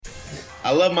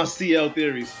I love my CL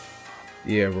theories.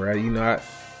 Yeah, bro. You know,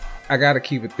 I gotta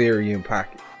keep a theory in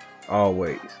pocket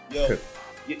always. Yo,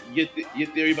 your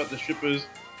theory about the strippers,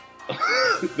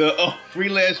 the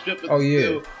freelance strippers. Oh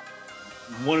yeah,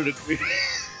 one of the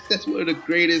that's one of the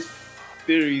greatest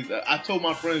theories. I told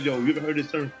my friends, yo, you ever heard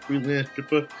this term freelance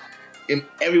stripper? And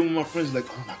every one of my friends is like,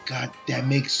 oh my god, that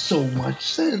makes so much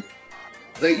sense.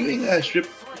 Like, you ain't gotta strip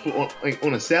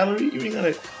on a salary. You ain't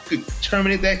gotta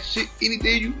terminate that shit any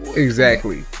day you want.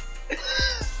 Exactly.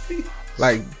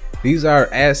 Like, these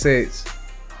are assets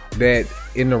that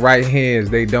in the right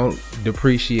hands they don't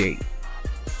depreciate.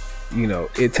 You know,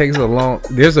 it takes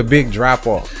there's a big drop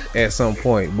off at some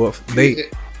point, but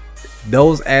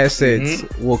those assets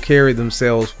will carry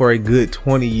themselves for a good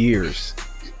 20 years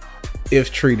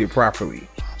if treated properly.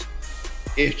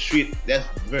 If treated, that's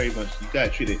very much, you gotta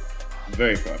treat it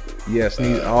very properly. Yes,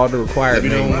 need all the required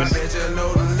things. This is the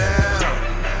running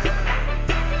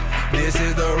down. This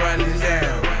is the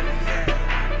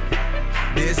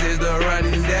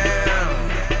running down.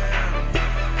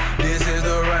 This is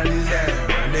the running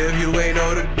down. And if you ain't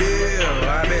know the deal,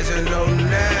 I bet you know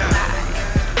now.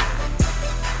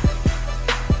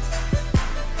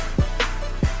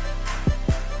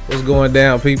 What's going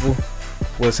down, people?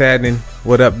 What's happening?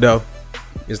 What up, though?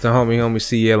 It's the homie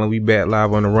CL, and we back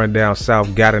live on the Rundown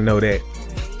South. Gotta know that.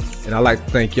 And I'd like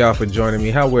to thank y'all for joining me.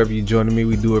 However you joining me,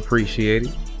 we do appreciate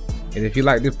it. And if you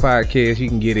like this podcast, you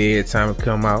can get it every time it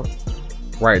come out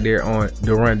right there on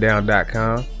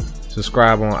therundown.com.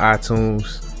 Subscribe on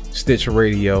iTunes, Stitcher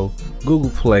Radio,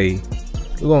 Google Play.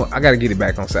 I gotta get it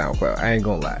back on SoundCloud. I ain't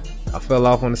gonna lie. I fell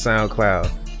off on the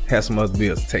SoundCloud. Had some other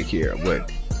bills to take care of,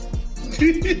 but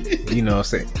you know what I'm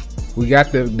saying. We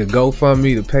got the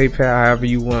GoFundMe, the PayPal, however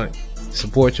you want.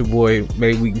 Support your boy.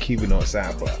 Maybe we can keep it on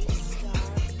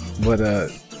SoundCloud. But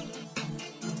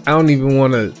I don't even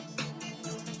want to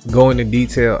go into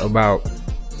detail about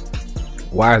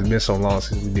why it's been so long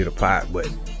since we did a pod, but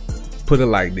put it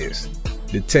like this: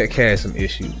 the tech has some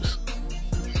issues,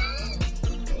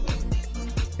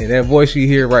 and that voice you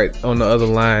hear right on the other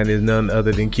line is none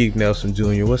other than Keith Nelson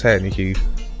Jr. What's happening, Keith?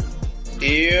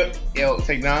 Yeah, yo,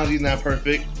 technology's not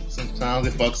perfect. Sometimes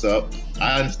it fucks up.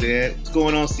 I understand. What's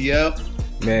going on, CL?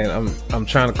 Man, I'm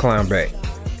trying to climb back.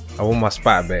 I want my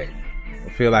spot back. I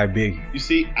feel like Biggie. You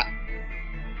see,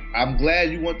 I'm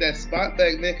glad you want that spot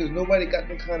back, man, because nobody got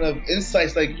the kind of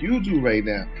insights like you do right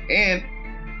now. And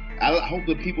I hope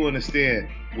that people understand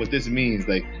what this means.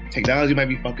 Like, technology might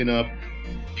be fucking up.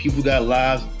 People got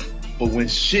lives. But when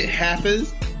shit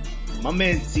happens, my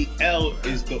man CL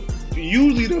is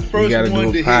usually the first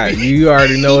one to hit me. You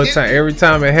already know what time. Every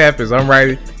time it happens, I'm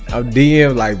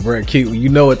DM like, bro, Keith, you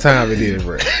know what time it is,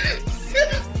 bro. It's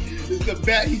the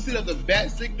bat. He set up the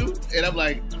bat signal, and I'm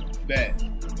like, bat.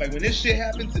 Like, when this shit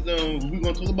happens, we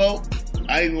gonna talk about,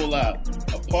 I ain't gonna lie.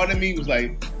 A part of me was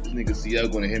like, this nigga CL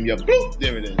gonna hit me up. Boop,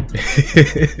 there it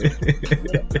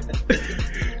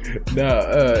is.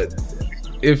 Nah,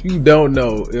 if you don't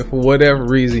know, if for whatever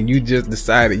reason you just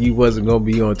decided you wasn't gonna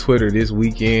be on Twitter this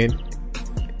weekend,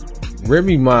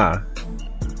 Remy Ma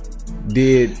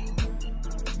did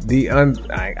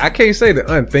I can't say the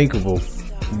unthinkable,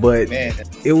 but man,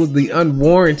 it was the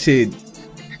unwarranted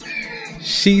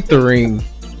sheathering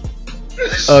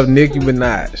of Nicki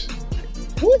Minaj.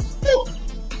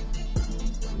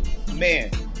 Man,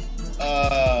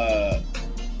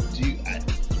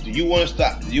 do you want to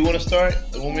stop? Do you want to start?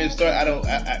 You want me to start?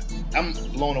 I'm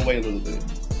blown away a little bit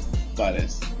by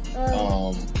this.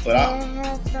 But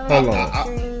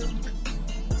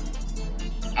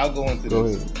I'll go into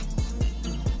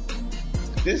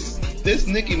this. This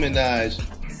Nicki Minaj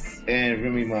and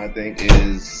Remy Ma thing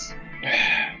is,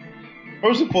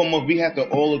 first and foremost, we have to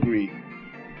all agree,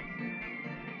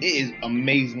 it is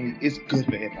amazing. It's good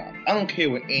for hip hop. I don't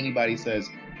care what anybody says.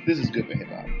 This is good for hip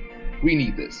hop. We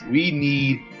need this.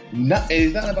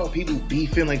 It's not about people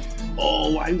beefing like,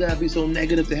 oh, why you gotta be so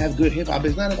negative to have good hip hop?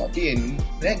 It's not about being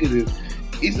negative.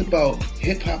 It's about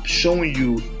hip hop showing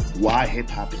you why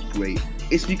hip hop is great.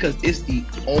 It's because it's the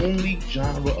only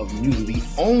genre of music,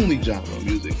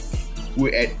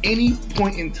 where at any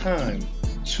point in time,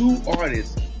 two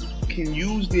artists can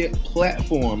use their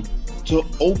platform to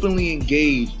openly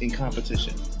engage in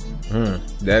competition.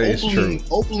 That is true.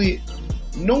 Openly,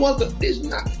 no other. It's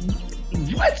not.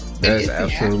 What? That's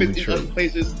absolutely true. In other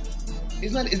places,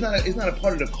 it's not a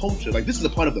part of the culture. Like, this is a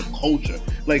part of the culture.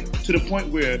 Like, to the point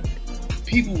where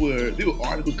there were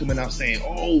articles coming out saying,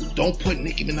 "Oh, don't put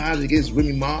Nicki Minaj against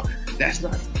Remy Ma. That's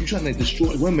not, you're trying to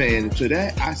destroy women." And to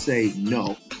that, I say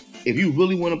no. If you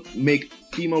really want to make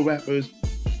female rappers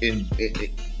in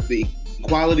the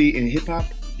equality in hip hop,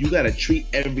 you gotta treat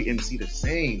every MC the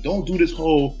same. Don't do this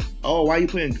whole, oh, why you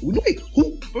putting, who?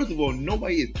 First of all,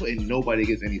 nobody is putting nobody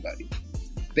against anybody.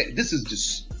 This is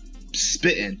just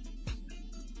spitting.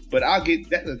 But I'll get,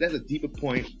 that's a deeper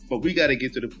point, but we gotta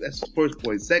get to that's the first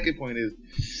point. Second point is,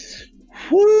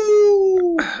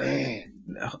 whoo, man.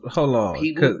 Hold on.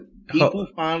 People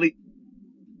finally,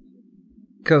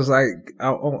 cause like,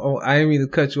 I didn't mean to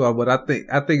cut you off, but I think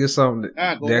it's something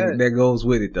that goes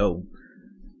with it though.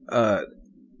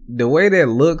 The way that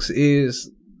looks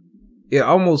is, it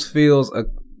almost feels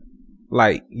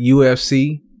like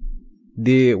UFC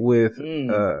did with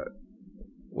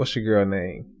what's your girl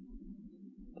name?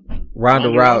 Ronda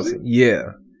Rousey.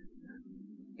 Yeah.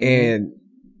 And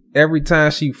every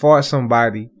time she fought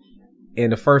somebody,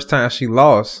 and the first time she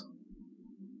lost,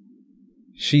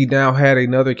 she now had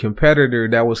another competitor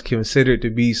that was considered to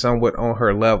be somewhat on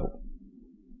her level.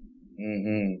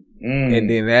 And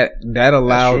then that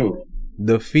allowed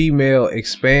the female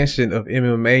expansion of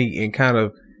MMA and kind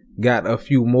of got a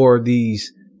few more of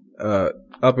these up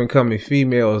and coming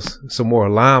females some more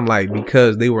limelight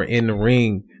because they were in the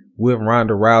ring with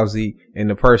Ronda Rousey and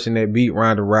the person that beat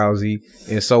Ronda Rousey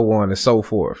and so on and so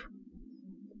forth.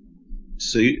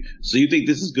 So you think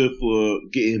this is good for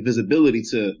getting visibility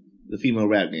to the female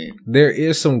rap game? There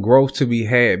is some growth to be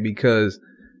had because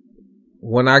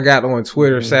when I got on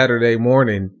Twitter Saturday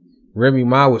morning, Remy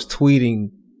Ma was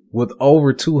tweeting with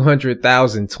over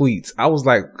 200,000 tweets. I was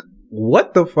like,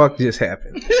 what the fuck just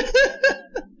happened?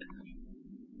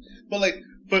 But like,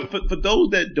 for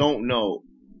those that don't know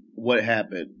what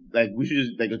happened, like we should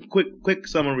just like a quick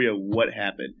summary of what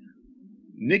happened.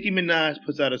 Nicki Minaj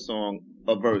puts out a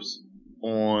verse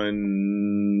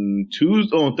on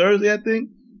Thursday, I think.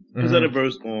 Puts out a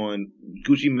verse on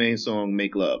Gucci Mane's song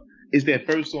 "Make Love." It's their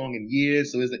first song in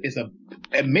years, so it's a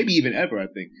maybe even ever, I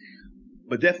think,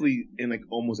 but definitely in like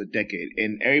almost a decade.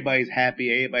 And everybody's happy,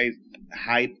 everybody's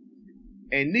hyped,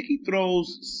 and Nicki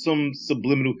throws some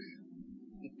subliminal.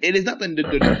 It is not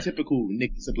the typical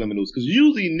Nicki subliminals, because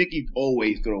usually Nicki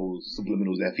always throws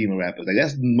subliminals at female rappers. Like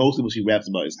that's mostly what she raps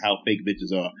about, is how fake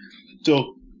bitches are.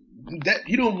 So that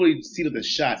you don't really see the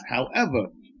shots. However,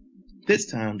 this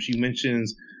time she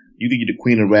mentions, you think you're the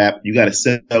queen of rap, you gotta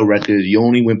sell records, you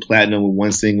only went platinum with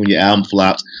one single when your album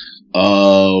flops.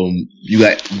 You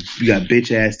got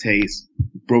bitch ass taste,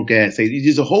 broke ass taste.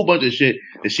 Just a whole bunch of shit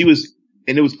that she was,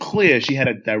 and it was clear she had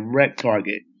a direct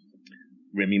target.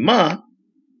 Remy Ma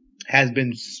has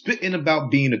been spitting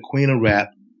about being the queen of rap,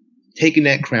 taking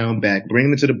that crown back,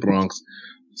 bringing it to the Bronx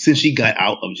since she got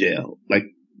out of jail, like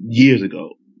years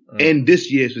ago. And this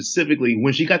year specifically,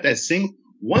 when she got that single,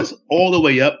 once All the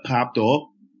Way Up popped off,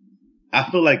 I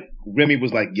feel like Remy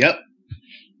was like, yep,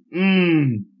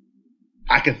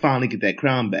 I can finally get that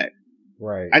crown back.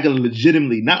 Right. I can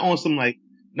legitimately, not on some,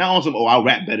 oh, I'll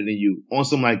rap better than you. On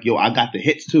some like, yo, I got the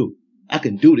hits too. I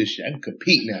can do this shit. I can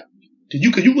compete now.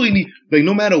 Cause you really need, like,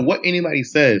 no matter what anybody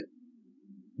says,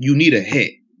 you need a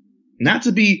hit. Not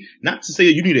to say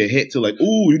that you need a hit to like,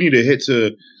 ooh, you need a hit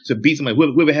to beat somebody.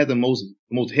 Whoever has the most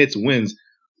hits wins.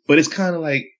 But it's kind of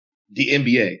like the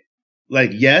NBA.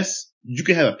 Like, yes, you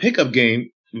can have a pickup game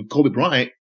with Kobe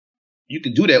Bryant. You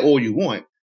can do that all you want.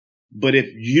 But if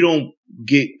you don't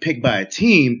get picked by a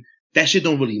team, that shit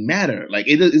don't really matter. Like,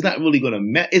 it's not really going to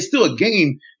matter. It's still a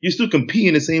game. You're still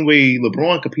competing the same way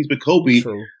LeBron competes with Kobe.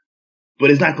 True. But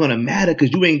it's not going to matter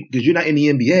because you're not in the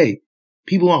NBA.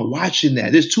 People aren't watching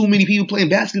that. There's too many people playing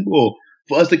basketball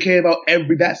for us to care about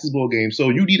every basketball game. So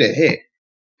you need a hit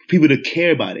for people to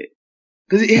care about it.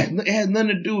 Because it has nothing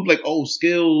to do with like, oh,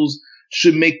 skills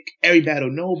should make every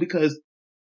battle. No, because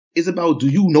it's about, do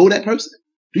you know that person?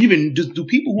 Do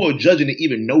people who are judging it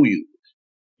even know you?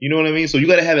 You know what I mean? So you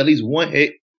got to have at least one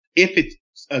hit if it's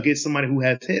against somebody who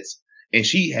has hits. And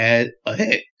she had a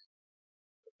hit.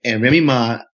 And Remy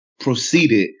Ma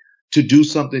proceeded to do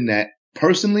something that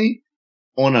personally,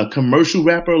 on a commercial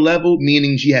rapper level,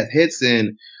 meaning she has hits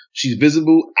and she's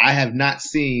visible, I have not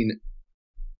seen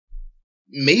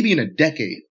maybe in a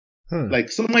decade. Like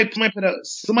somebody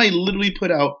literally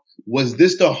put out, was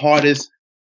this the hardest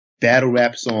battle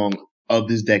rap song of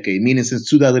this decade? Meaning since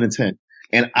 2010.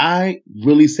 And I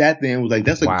really sat there and was like,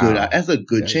 that's a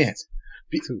good chance.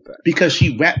 Because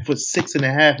she rapped for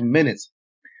 6.5 minutes.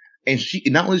 And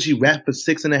not only did she rap for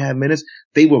 6.5 minutes,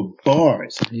 they were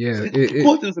bars. Yeah,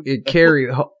 it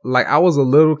carried. Like, I was a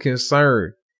little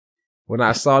concerned when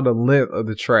I saw the length of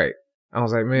the track. I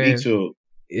was like, man, me too.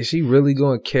 Is she really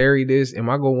going to carry this? Am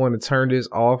I going to want to turn this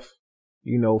off,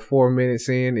 4 minutes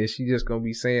in? Is she just going to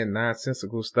be saying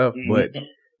nonsensical stuff? But,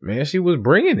 man, she was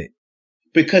bringing it.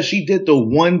 because she did the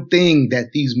one thing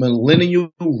that these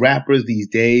millennial rappers these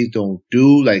days don't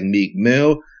do, like Meek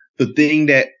Mill.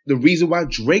 The reason why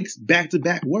Drake's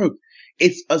back-to-back work,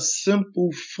 it's a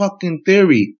simple fucking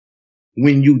theory.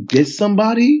 When you diss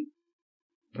somebody,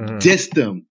 diss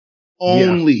them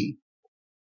only. Yeah.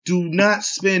 Do not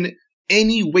spend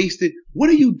any wasted. What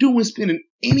are you doing spending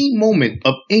any moment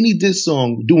of any diss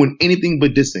song doing anything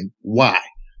but dissing? Why?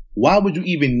 Why would you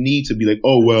even need to be like,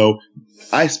 oh, well,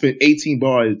 I spent 18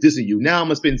 bars dissing you. Now I'm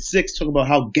going to spend 6 talking about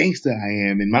how gangster I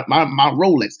am and my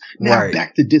Rolex. Now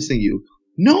back to dissing you.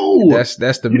 No.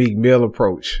 That's the Meek Mill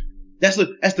approach. That's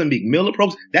the Meek Mill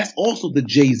approach. That's also the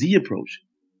Jay-Z approach.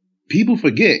 People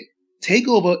forget.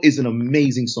 Takeover is an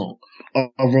amazing song.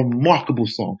 A remarkable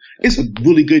song. It's a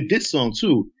really good diss song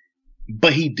too.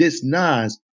 But he dissed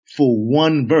Nas for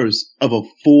one verse of a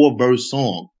 4-verse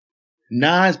song.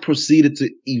 Nas proceeded to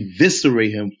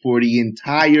eviscerate him for the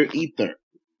entire ether.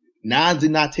 Nas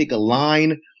did not take a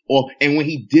line and when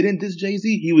he didn't diss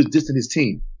Jay-Z, he was dissing his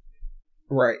team.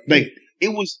 Right. Like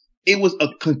it was a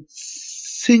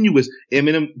continuous,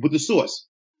 Eminem with the Source.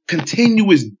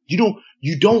 Continuous. You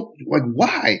don't like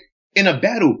why? In a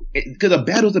battle, because a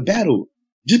battle's a battle.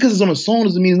 Just because it's on a song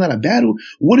doesn't mean it's not a battle.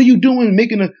 What are you doing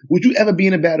would you ever be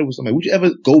in a battle with somebody? Would you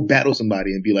ever go battle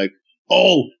somebody and be like,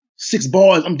 oh, 6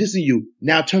 bars, I'm dissing you.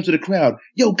 Now turn to the crowd.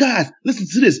 Yo, guys, listen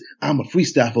to this. I'm a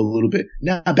freestyle for a little bit.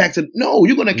 Now back to, no,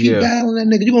 you're going to keep battling that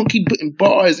nigga. You're going to keep putting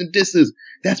bars and disses.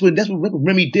 That's what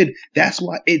Remy did. That's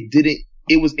why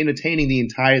it was entertaining the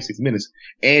entire 6 minutes.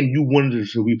 And you wanted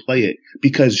to replay it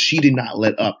because she did not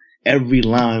let up. Every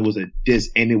line was a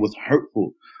diss and it was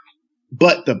hurtful.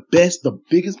 But the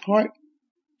biggest part,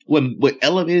 what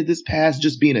elevated this past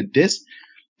just being a diss,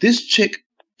 this chick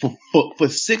for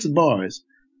 6 bars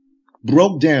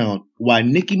broke down why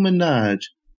Nicki Minaj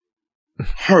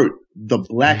hurt the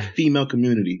black female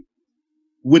community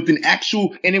with an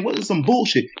actual, and it wasn't some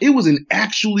bullshit. It was an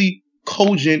actually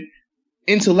cogent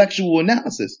intellectual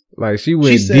analysis. Like she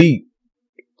went deep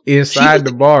inside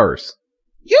the bars.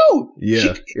 Yo,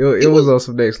 yeah, it was on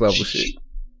some next level shit.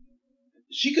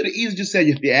 She could have easily just said,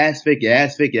 your ass fake, your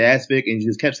ass fake, your ass fake, and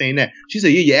just kept saying that. She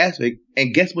said, yeah, your ass fake.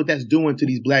 And guess what that's doing to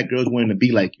these black girls wanting to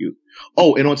be like you?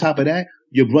 Oh, and on top of that,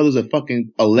 your brother's a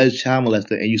fucking alleged child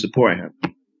molester and you supporting him.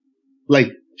 Like,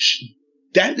 she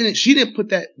didn't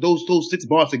put those 6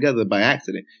 bars together by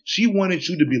accident. She wanted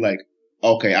you to be like,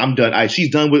 okay, I'm done.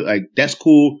 She's done with, like, that's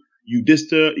cool. You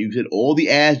dissed her. You did all the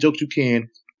ass jokes you can.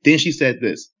 Then she said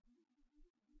this.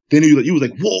 Then you was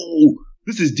like, whoa,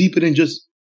 this is deeper than just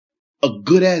a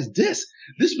good ass diss.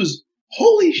 This was,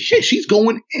 holy shit, she's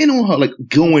going in on her, like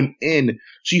going in.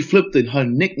 She flipped her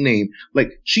nickname.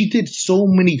 Like she did so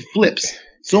many flips,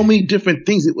 so many different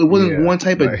things. It wasn't one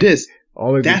type of diss.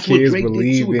 All of that's the kids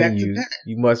believe in you.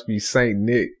 You must be Saint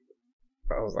Nick.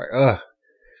 I was like,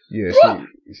 yeah.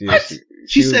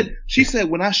 She said,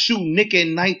 when I shoot Nick at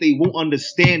night, they won't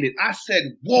understand it. I said,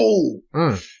 whoa,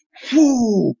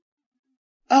 whoa.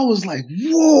 I was like,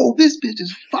 whoa, this bitch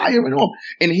is firing off.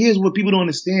 And here's what people don't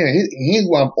understand. Here's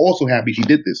why I'm also happy she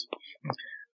did this.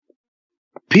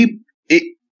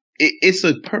 It's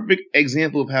a perfect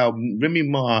example of how Remy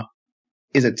Ma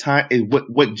is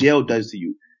what jail does to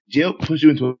you. Jail puts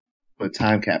you into a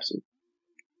time capsule.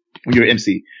 When you're an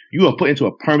MC, you are put into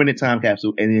a permanent time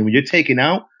capsule. And then when you're taken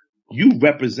out, you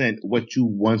represent what you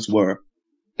once were.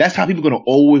 That's how people are going to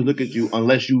always look at you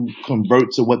unless you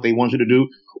convert to what they want you to do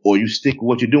or you stick with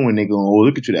what you're doing. They're going to always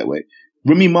look at you that way.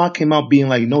 Remy Ma came out being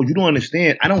like, no, you don't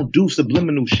understand. I don't do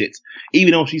subliminal shits.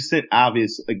 Even though she sent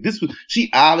she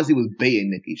obviously was baiting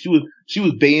Nicki. She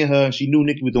was baiting her and she knew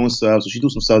Nicki was doing subs, so she threw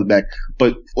some subs back.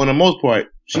 But on the most part,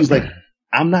 she's like,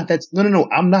 I'm not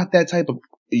that type of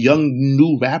young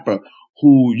new rapper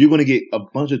who you're going to get a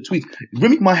bunch of tweets.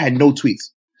 Remy Ma had no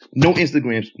tweets. No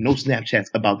Instagrams, no Snapchats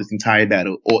about this entire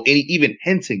battle, or even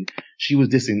hinting she was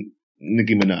dissing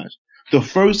Nicki Minaj. The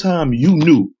first time you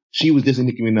knew she was dissing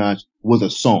Nicki Minaj was a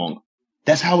song.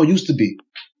 That's how it used to be.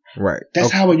 Right.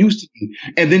 That's how it used to be.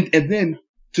 And then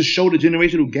to show the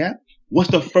generational gap,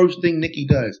 what's the first thing Nicki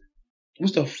does?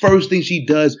 What's the first thing she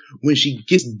does when she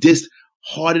gets dissed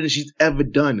harder than she's ever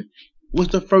done?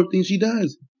 What's the first thing she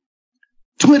does?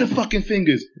 Twitter fucking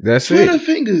fingers. That's Twitter it.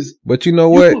 fingers. But you know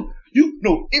what?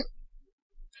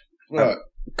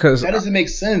 Because that doesn't make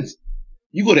sense.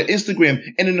 You go to Instagram,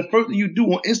 and then the first thing you do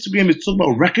on Instagram is talk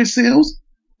about record sales.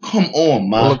 Come on,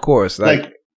 man. Well, of course,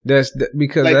 that's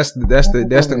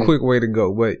the quick way to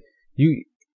go. But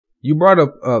you brought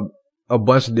up a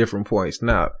bunch of different points.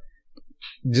 Now,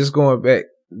 just going back,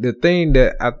 the thing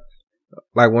that I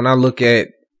like when I look at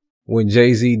when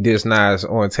Jay-Z dissed Nas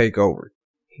on Takeover,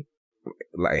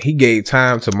 like he gave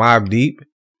time to Mobb Deep,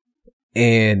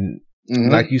 and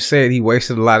like you said, he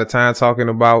wasted a lot of time talking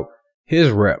about his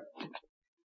rep.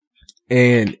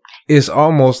 And it's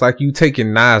almost like you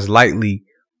taking Nas lightly,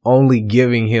 only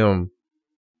giving him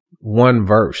one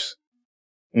verse.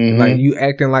 Like you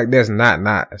acting like that's not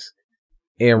Nas.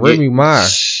 And Remy Ma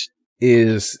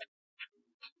is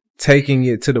taking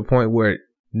it to the point where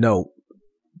no,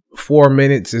 4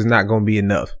 minutes is not going to be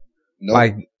enough. Nope.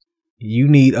 Like you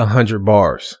need 100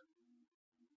 bars.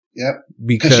 Yep.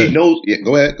 Because she knows. Yeah,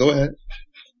 go ahead.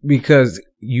 Because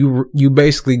you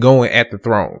basically going at the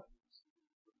throne.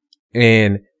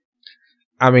 And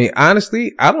I mean,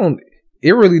 honestly,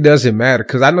 it really doesn't matter.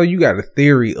 Cause I know you got a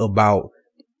theory about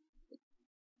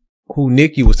who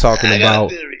Nicki was talking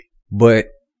about, but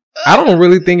I don't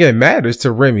really think it matters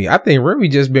to Remy. I think Remy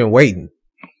just been waiting.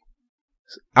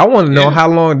 I want to know how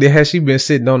long has she been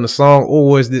sitting on the song, or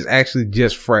was this actually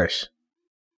just fresh?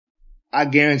 I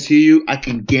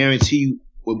can guarantee you,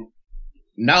 well,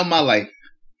 not my life,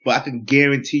 but I can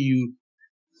guarantee you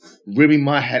Remy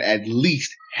Ma had at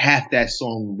least half that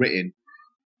song written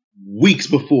weeks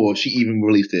before she even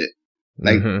released it.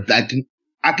 Like,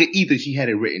 I could either she had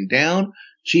it written down,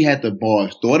 she had the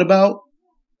bars thought about,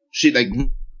 she like,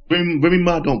 Remy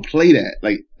Ma don't play that.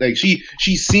 Like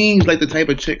she seems like the type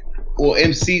of chick or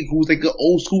MC who's like an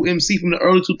old school MC from the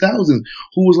early 2000s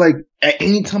who was like, at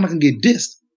any time I can get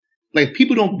dissed. Like,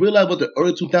 people don't realize what the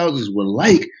early 2000s were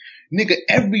like. Nigga,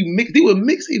 they were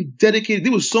mixtape dedicated.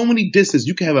 There were so many disses.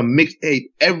 You can have a mixtape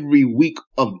every week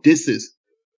of disses.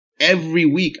 Every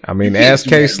week. I mean, Ask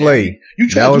K Slay.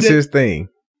 That was his thing.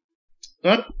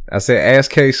 Huh? I said,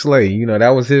 Ask K Slay. You know, that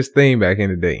was his thing back in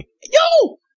the day.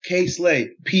 Yo! K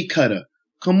Slay, P Cutter.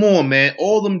 Come on, man.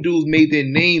 All them dudes made their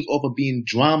names off of being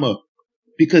drama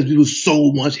because there was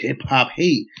so much hip hop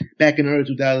hate back in the early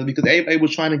 2000s because everybody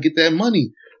was trying to get that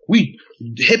money.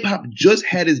 Hip hop just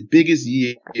had its biggest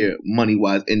year money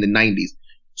wise in the 90s.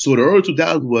 So the early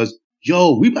 2000s was,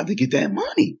 yo, we about to get that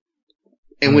money.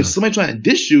 And when somebody trying to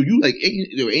dish you, you like,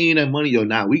 ain't that money, yo,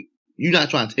 nah, you not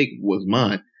trying to take what's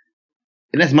mine.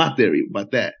 And that's my theory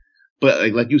about that.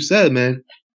 But like you said, man,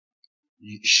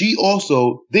 she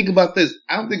also, think about this.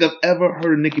 I don't think I've ever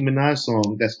heard a Nicki Minaj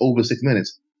song that's over 6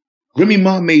 minutes. Remy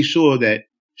Ma made sure that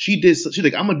she's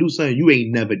like, I'm gonna do something you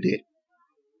ain't never did.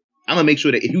 I'm gonna make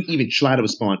sure that if you even try to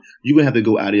respond, you're gonna have to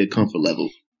go out of your comfort level.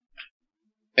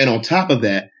 And on top of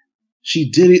that, she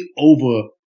did it over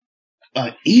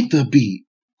Ether beat.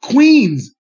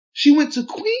 Queens. She went to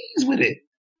Queens with it.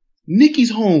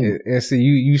 Nicki's home. And see,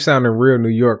 you sounding real New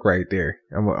York right there.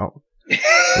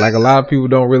 Like a lot of people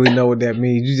don't really know what that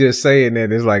means. You just saying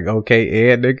that it's like,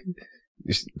 okay, Ed,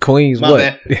 Queens, my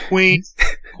what? Bad.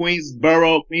 Queens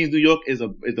borough. Queens, New York is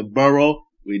a borough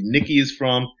where Nicki is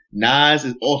from. Nas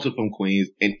is also from Queens,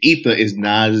 and Ether is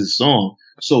Nas' song.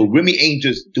 So Remy ain't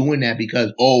just doing that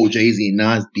because, oh, Jay-Z and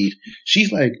Nas beef.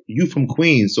 She's like, you from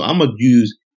Queens, so I'm gonna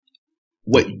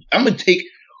take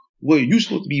what you're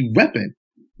supposed to be repping.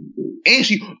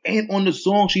 And on the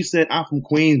song she said, I'm from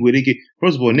Queens, where they get,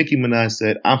 first of all, Nicki Minaj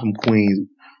said, I'm from Queens,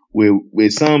 where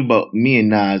it's something about me and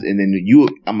Nas, and then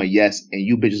I'm a yes, and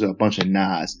you bitches are a bunch of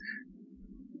Nas.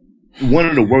 One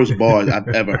of the worst bars I've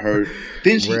ever heard.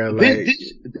 Then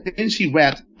she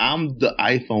raps, I'm the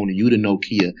iPhone and you the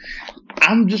Nokia.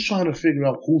 I'm just trying to figure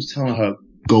out who's telling her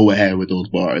go ahead with those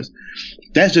bars.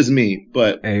 That's just me,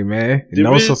 but hey man,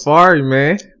 no Safari,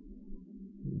 man.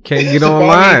 Can't get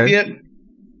online.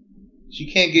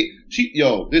 She can't get.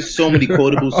 There's so many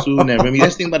quotables soon that Remy.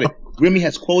 That's the thing about it. Remy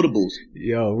has quotables.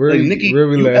 Yo, really, like Nicki,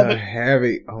 really let her have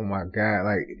it. Oh my god,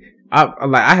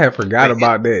 I had forgot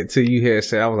about that till you had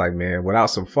said. I was like, man, without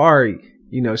Safari,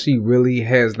 she really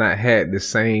has not had the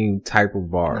same type of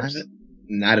bars.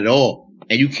 Not at all,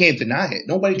 and you can't deny it.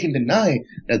 Nobody can deny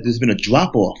that there's been a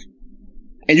drop off,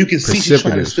 and you can see she's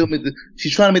trying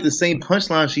to make the same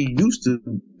punchline she used to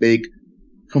make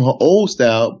from her old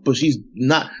style, but she's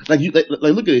not like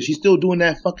look at it. She's still doing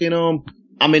that fucking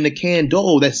I'm in the can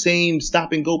dough, that same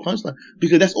stop and go punchline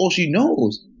because that's all she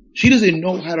knows. She doesn't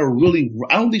know how to really.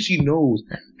 I don't think she knows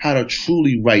how to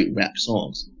truly write rap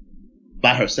songs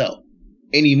by herself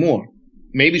anymore.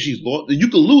 Maybe she's lost. You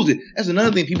can lose it. That's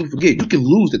another thing people forget. You can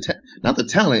lose not the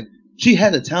talent. She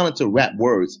had the talent to rap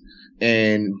words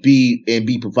and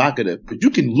be provocative, but you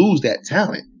can lose that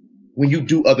talent when you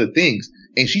do other things.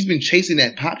 And she's been chasing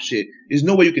that pop shit. There's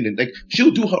no way you can, like,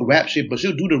 she'll do her rap shit, but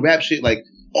she'll do the rap shit like,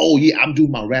 oh yeah, I'm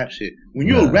doing my rap shit. When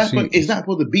you're a rapper, it's not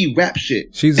supposed to be rap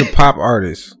shit. She's a pop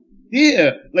artist.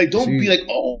 Yeah. Like, don't be like,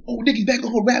 oh, Nicki's back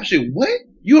on her rap shit. What?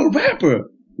 You're a rapper.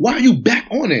 Why are you back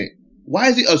on it? Why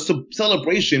is it a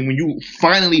celebration when you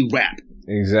finally rap?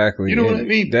 Exactly. You know what I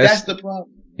mean? That's the problem.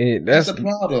 That's the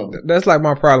problem. That's like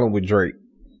my problem with Drake.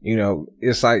 You know,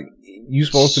 it's like you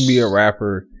supposed to be a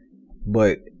rapper,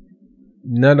 but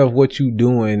none of what you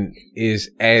doing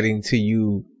is adding to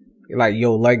you, like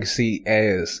your legacy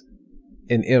as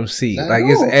an MC. Like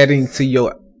it's adding to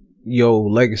your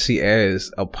legacy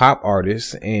as a pop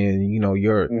artist and, you know,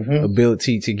 your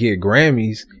ability to get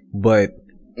Grammys. But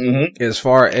as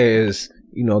far as,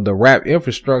 you know, the rap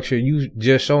infrastructure, you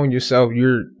just showing yourself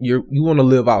you want to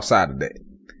live outside of that.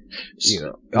 You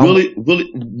know,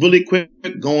 really quick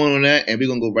going on that, and we're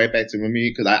gonna go right back to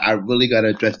Remy because I really gotta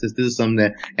address this. This is something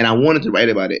that, and I wanted to write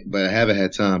about it, but I haven't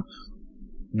had time.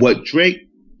 What Drake,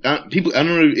 people, I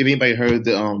don't know if anybody heard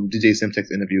the DJ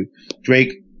Semtex interview.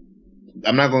 Drake,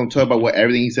 I'm not gonna talk about what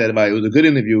everything he said about it. It was a good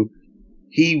interview.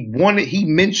 He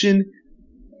mentioned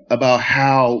about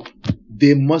how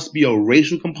there must be a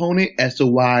racial component as to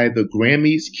why the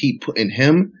Grammys keep putting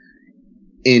him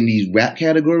in these rap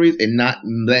categories and not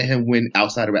let him win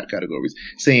outside of rap categories.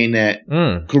 Saying that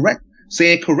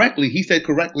correctly, he said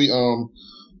correctly,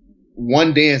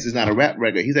 One Dance is not a rap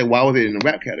record. He said, why was it in the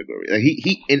rap category? Like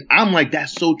and I'm like,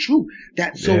 that's so true.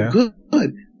 That's so good.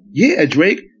 Yeah,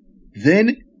 Drake.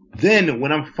 Then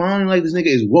when I'm finally like, this nigga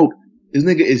is woke, this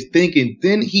nigga is thinking,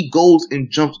 then he goes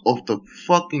and jumps off the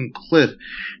fucking cliff,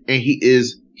 and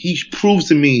he proves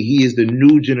to me he is the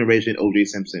new generation O.J.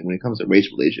 Simpson when it comes to race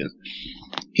relations.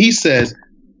 He says,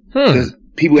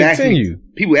 people ask me,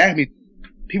 do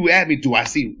I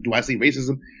see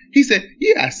racism? He said,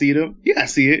 yeah, I see them. Yeah, I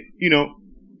see it. You know,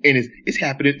 and it's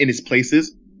happening in its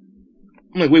places.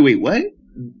 I'm like, wait, what?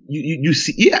 You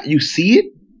see? Yeah, you see it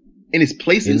in its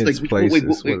places.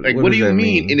 What do you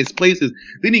mean in its places?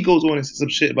 Then he goes on and says some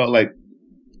shit about like,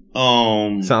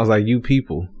 sounds like you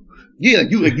people. Yeah,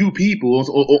 like you people,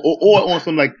 or on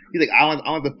some like, he's like, I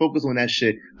want to focus on that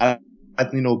shit. I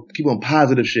keep on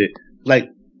positive shit. Like,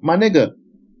 my nigga,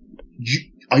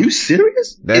 are you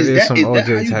serious? That is some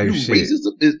OJ type shit.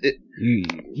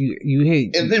 You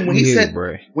hate. And then when he said,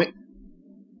 when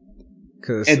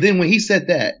he said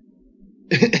that,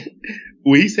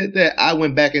 I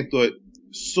went back and thought,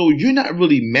 so you're not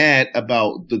really mad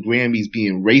about the Grammys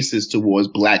being racist towards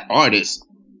black artists.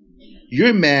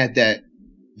 You're mad that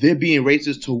they're being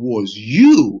racist towards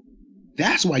you.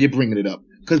 That's why you're bringing it up.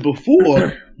 Because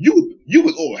before, you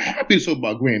was all happy to talk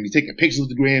about Grammys, taking pictures of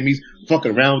the Grammys,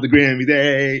 fucking around with the Grammys,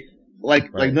 hey, like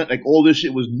all this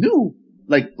shit was new.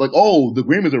 Like, oh, the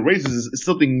Grammys are racist is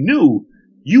something new.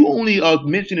 You only are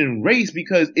mentioning race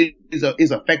because it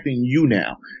is affecting you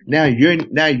now. Now you're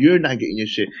not getting your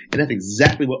shit, and that's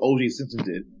exactly what O.J. Simpson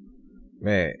did.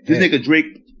 Man, this nigga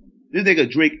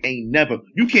Drake ain't never.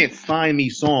 You can't find me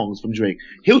songs from Drake.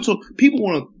 He'll talk. People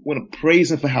want to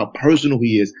praise him for how personal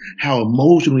he is, how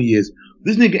emotional he is.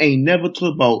 This nigga ain't never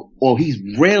talked about, or he's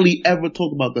rarely ever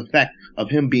talked about the fact of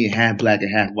him being half black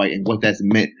and half white and what that's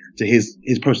meant to his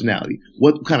personality.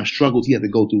 What kind of struggles he had to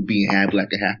go through being half black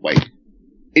and half white.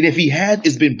 And if he had,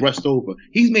 it's been brushed over.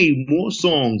 He's made more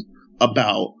songs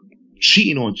about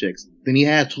cheating on chicks than he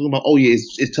had talking about, oh yeah,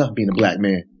 it's tough being a black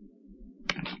man.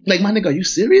 Like, my nigga, are you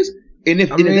serious? And if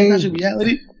that's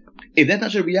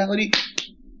not your reality,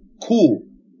 cool.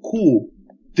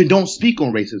 Then don't speak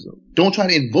on racism. Don't try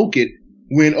to invoke it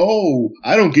when,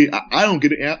 I don't get an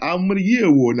Album of the Year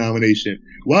award nomination.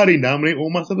 Why they nominate all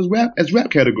my stuff as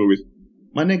rap categories?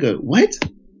 My nigga, what?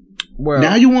 Well,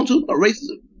 now you want to talk about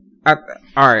racism?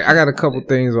 Alright, I got a couple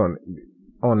things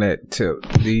on that tip.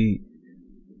 The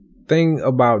thing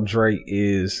about Drake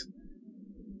is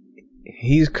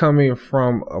he's coming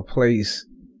from a place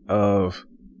of,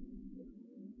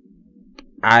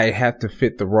 I have to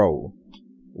fit the role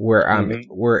where I'm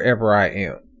wherever I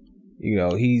am. You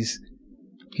know, he's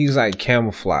like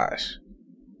camouflage.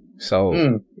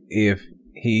 So if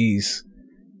he's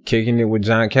kicking it with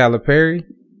John Calipari,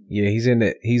 yeah, he's in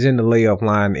the layup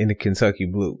line in the Kentucky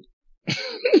Blue.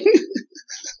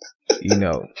 You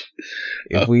know,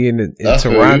 if we in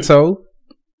Toronto,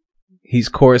 he's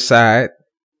courtside,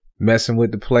 messing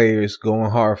with the players, going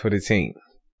hard for the team.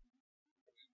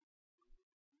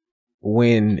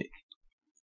 When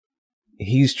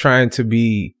he's trying to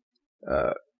be,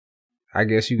 I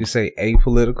guess you could say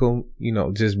apolitical, you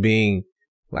know, just being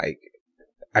like,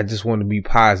 I just want to be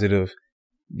positive.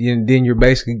 Then you're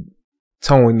basically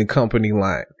towing the company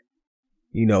line.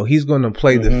 You know, he's going to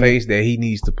play the face that he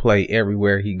needs to play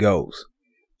everywhere he goes.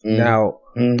 Now,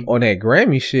 on that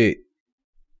Grammy shit,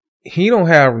 he don't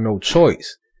have no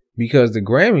choice because the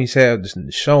Grammys have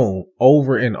shown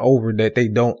over and over that they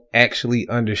don't actually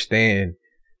understand,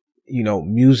 you know,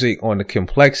 music on the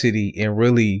complexity and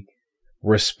really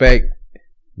respect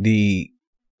the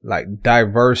like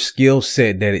diverse skill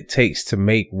set that it takes to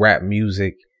make rap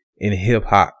music and hip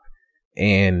hop,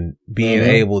 and being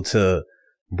able to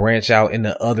branch out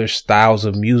into other styles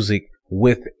of music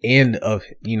within of,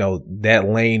 you know, that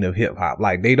lane of hip hop.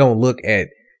 Like they don't look at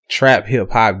trap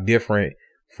hip hop different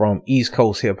from East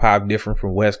Coast hip hop, different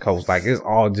from West Coast. Like it's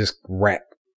all just rap,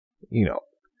 you know.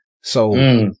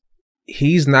 So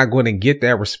he's not going to get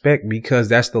that respect because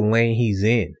that's the lane he's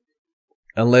in.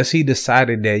 Unless he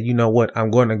decided that, you know what,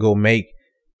 I'm going to go make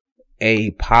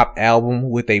a pop album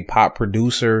with a pop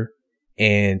producer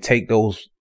and take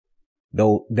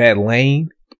that lane,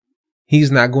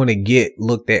 he's not going to get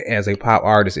looked at as a pop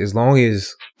artist. As long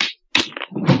as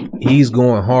he's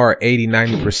going hard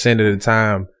 80-90% of the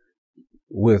time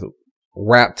with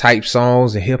rap type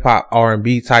songs and hip hop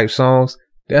R&B type songs,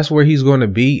 that's where he's going to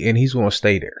be, and he's going to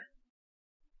stay there.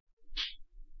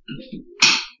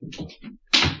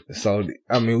 So,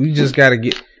 I mean, we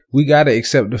got to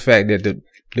accept the fact that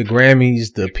the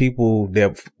Grammys, the people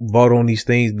that vote on these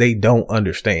things, they don't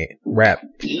understand rap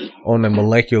on a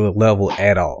molecular level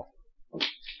at all.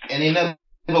 And they never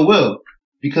will,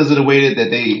 because of the way that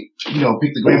they, you know,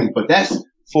 pick the Grammys. But that's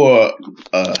for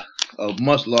a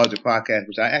much larger podcast,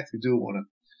 which I actually do want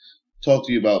to talk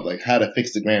to you about, like how to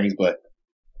fix the Grammys. But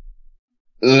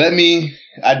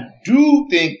I do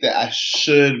think that I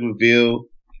should reveal.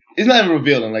 It's not even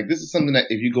revealing. Like, this is something that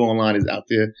if you go online is out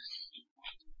there.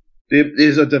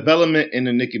 There's a development in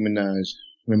the Nicki Minaj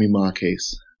Remy Ma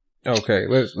case. Okay,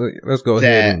 let's go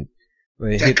ahead and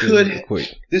hit this real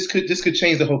quick. This could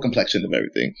change the whole complexion of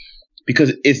everything,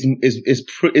 because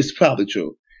it's probably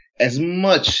true. As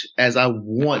much as I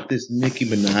want this Nicki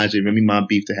Minaj and Remy Ma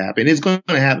beef to happen, it's going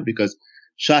to happen because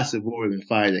shots have already been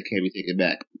fired that can't be taken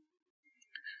back.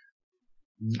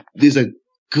 There's a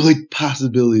good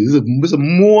possibility. There's a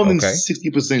more than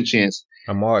 60% chance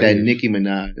that Nicki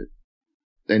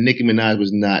Minaj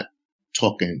was not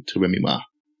talking to Remy Ma.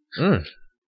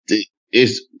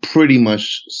 It's pretty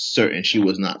much certain she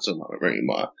was not talking about Remy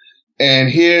Ma.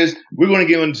 And we're going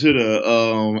to get into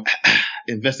the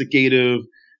investigative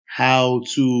how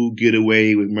to get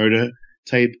away with murder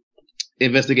type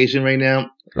investigation right now.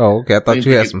 Oh, okay. I thought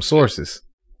you had some sources.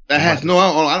 I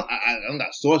don't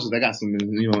got sources. I got some,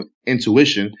 you know,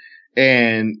 intuition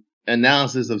and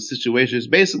analysis of situations.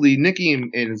 Basically, Nicki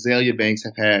and Azealia Banks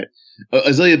have had.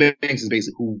 Azealia Banks is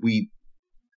basically who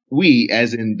we,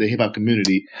 as in the hip hop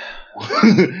community,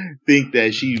 think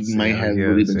that she might have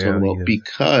really been talking about,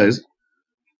 because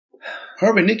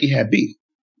her and Nicki had beef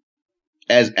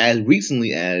as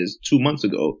recently as 2 months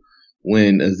ago,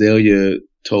 when Azealia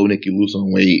told Nicki lose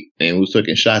some weight and was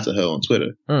taking shots at her on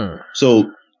Twitter.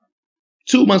 So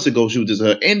 2 months ago, she was dissed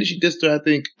her, and she dissed her, I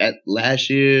think, at last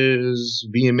year's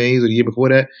VMAs or the year before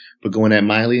that, for going at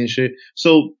Miley and shit.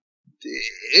 So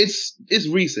it's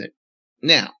recent.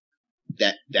 Now,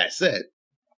 that said,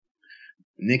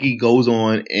 Nicki goes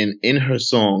on, and in her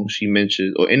song,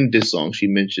 in this song, she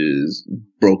mentions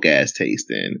broke ass taste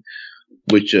and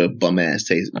with your bum ass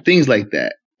taste, things like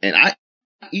that. And I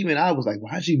was like,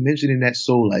 why is she mentioning that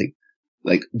so like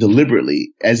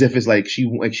deliberately, as if it's like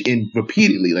and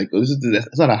repeatedly, like,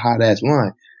 that's not a hot ass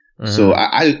line. So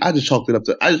I just chalked it up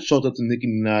to Nicki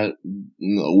Minaj,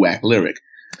 whack lyric.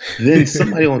 Then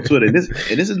somebody on Twitter, and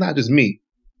this is not just me.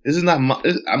 This is not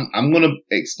I'm gonna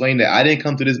explain that I didn't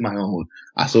come to this my own.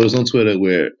 I saw this on Twitter,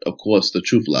 where of course the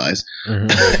truth lies.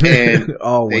 And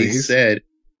always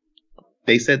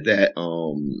they said that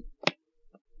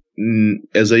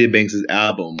Azealia Banks'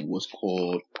 album was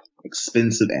called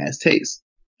Expensive Ass Taste.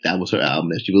 That was her album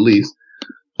that she released.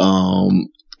 And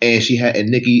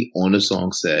Nicki on the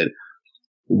song said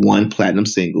 1 platinum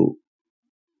single,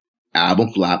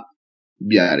 album flop,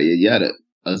 yada yada.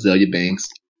 Azealia Banks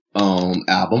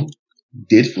album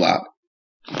did flop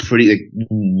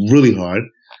really hard.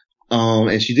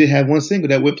 And she did have 1 single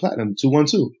that went platinum,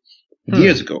 212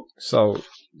 years ago. So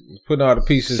putting all the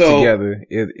pieces together,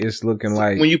 it's looking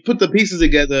like, when you put the pieces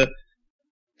together,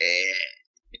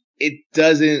 it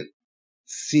doesn't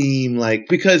seem like,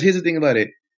 because here's the thing about it.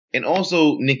 And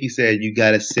also Nicki said you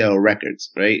gotta sell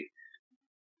records, right?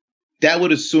 That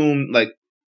would assume, like,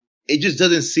 it just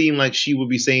doesn't seem like she would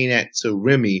be saying that to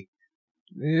Remy.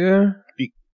 Yeah.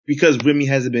 Because Remy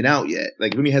hasn't been out yet.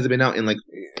 Like, Remy hasn't been out in like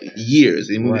years.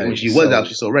 And when she was out,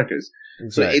 she sold records.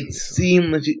 Exactly. So it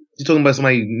seemed like she's talking about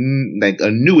somebody like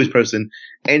a newish person.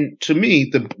 And to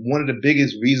me, one of the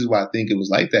biggest reasons why I think it was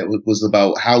like that was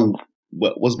about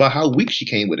how weak she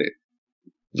came with it.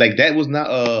 Like, that was not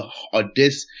a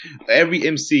diss. Every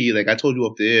MC, like I told you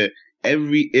up there,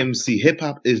 every MC, hip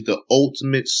hop is the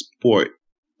ultimate sport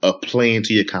of playing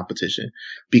to your competition,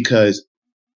 because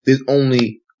there's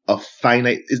only a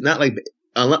finite. It's not like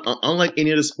unlike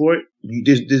any other sport.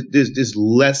 There's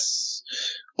less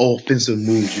offensive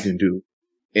moves you can do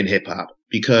in hip hop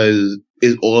because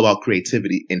it's all about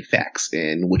creativity and facts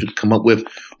and what you can come up with,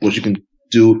 what you can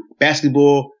do.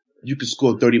 Basketball, you can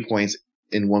score 30 points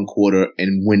in one quarter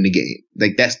and win the game.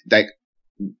 Like that's like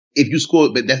if you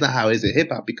score, but that's not how it is in hip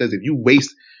hop because if you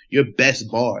waste your best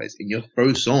bars in your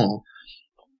first song,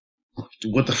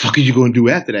 what the fuck are you going to do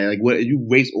after that? Like, what you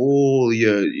waste all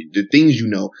the things you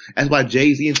know. That's why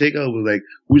Jay-Z and Takeover was like,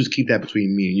 we just keep that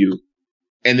between me and you,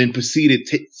 and then proceeded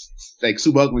like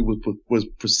Super Ugly was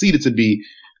proceeded to be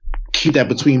keep that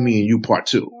between me and you part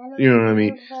 2. You know what I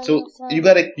mean? So you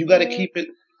gotta keep it.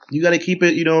 You gotta keep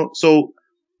it. You know. So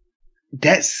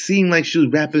that seemed like she was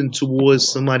rapping towards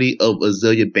somebody of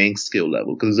Azealia Banks' skill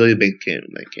level because Azealia Banks can't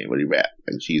really rap.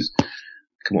 Like she's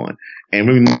come on, and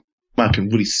Remy Ma can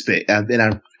really spit, and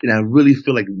I really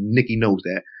feel like Nicki knows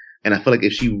that, and I feel like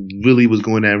if she really was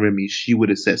going at Remy, she would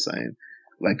have said something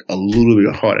like a little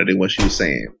bit harder than what she was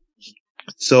saying.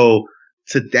 So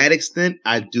to that extent,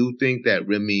 I do think that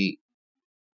Remy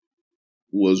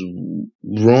was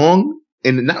wrong,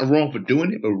 and not wrong for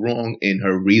doing it, but wrong in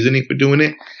her reasoning for doing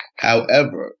it.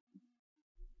 However,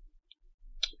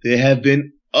 there have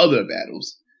been other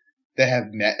battles that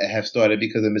have started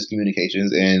because of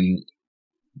miscommunications and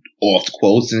off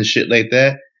quotes and shit like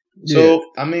that. Yeah. So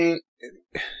I mean,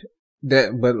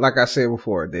 but like I said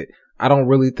before, that I don't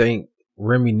really think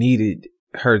Remy needed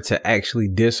her to actually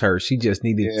diss her. She just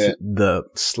needed the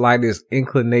slightest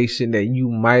inclination that you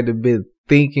might have been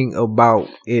thinking about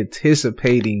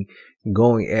anticipating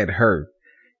going at her,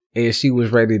 and she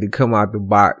was ready to come out the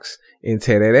box and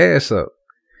tear that ass up.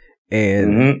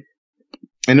 And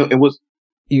and it was,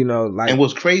 you know, like, and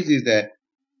what's crazy is that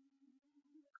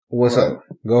what's up?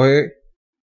 Go ahead.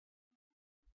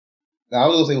 Now, I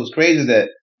was gonna say what's crazy is that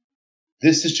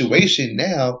this situation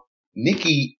now,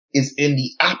 Nicki is in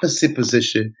the opposite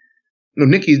position. No,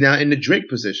 Nicki's now in the Drake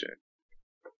position,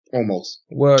 almost.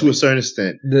 Well, to a certain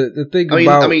extent. The thing I'm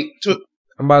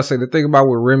about to say the thing about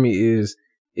with Remy is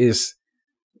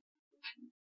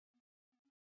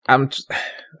let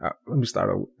me start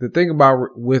over. The thing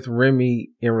about with Remy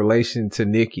in relation to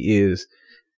Nicki is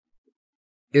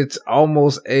it's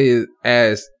almost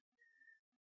as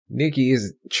Nicki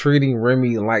is treating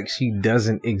Remy like she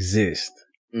doesn't exist.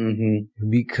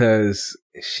 Because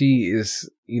she is,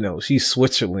 you know, she's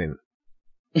Switzerland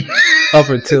up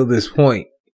until this point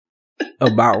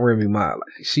about Remy Ma.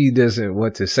 Like, she doesn't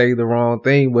want to say the wrong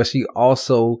thing, but she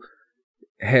also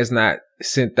has not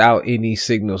sent out any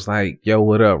signals like, yo,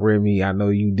 what up, Remy? I know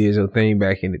you did your thing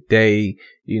back in the day,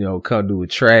 you know, come do a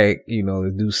track, you know,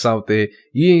 do something.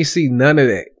 You ain't see none of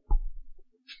that.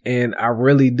 And I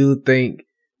really do think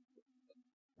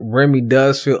Remy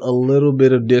does feel a little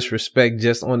bit of disrespect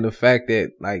just on the fact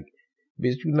that, like,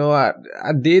 bitch, you know, I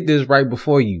did this right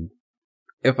before you.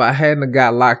 If I hadn't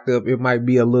got locked up, it might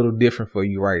be a little different for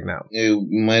you right now. It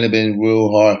might have been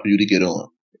real hard for you to get on.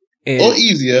 Or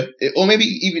easier. Or maybe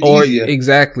even easier.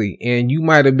 Exactly. And you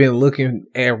might have been looking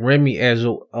at Remy as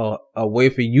a way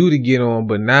for you to get on,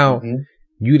 but now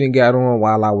you didn't got on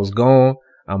while I was gone.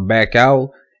 I'm back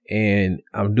out and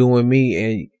I'm doing me,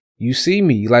 and you see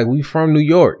me, like, we from New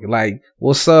York. Like,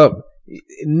 what's up?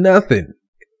 Nothing.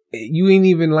 You ain't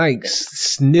even like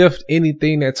sniffed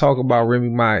anything that talk about Remy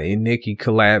Ma and Nicki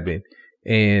collabing.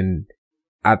 And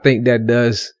I think that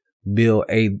does build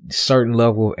a certain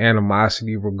level of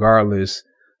animosity regardless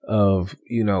of,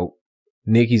 you know,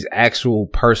 Nicki's actual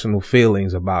personal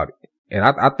feelings about it. And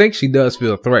I think she does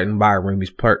feel threatened by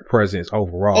Remy's presence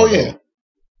overall. Oh, yeah.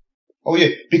 Oh, yeah.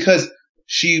 Because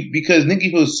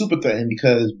Nicki feels super threatened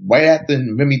because right after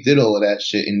Remy did all of that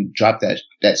shit and dropped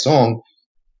that song,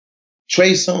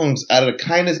 Trey Songz, out of the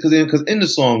kindness, because in the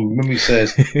song, Remy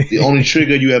says the only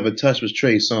trigger you ever touched was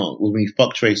Trey Songz, was when you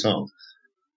fucked Trey Songz.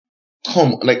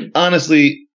 Come on, like,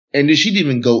 honestly, and then she didn't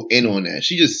even go in on that.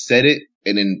 She just said it,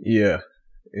 and then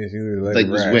like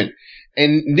just went.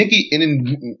 And Nicki,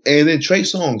 and then Trey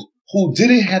Songz, who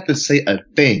didn't have to say a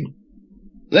thing.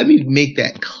 Let me make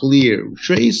that clear.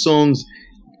 Trey Songz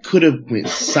could have went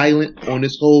silent on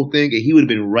this whole thing, and he would have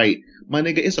been right. My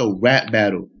nigga, it's a rap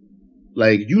battle.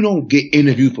 Like, you don't get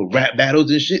interviewed for rap battles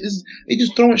and shit. They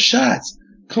just throwing shots.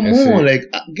 Come on, like,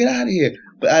 get out of here.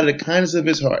 But out of the kindness of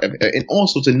his heart, and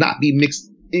also to not be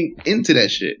mixed into that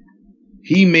shit,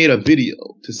 he made a video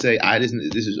to say, this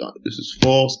is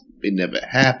false. It never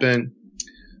happened.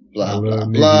 Blah, blah,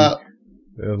 blah.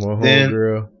 That's my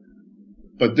homegirl.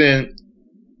 But then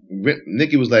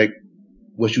Nicki was like,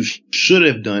 what you should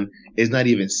have done is not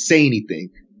even say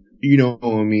anything. You know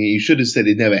what I mean? You should have said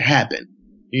it never happened.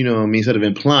 You know what I mean? Instead of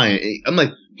implying. I'm like,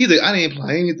 He's like, I didn't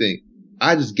imply anything.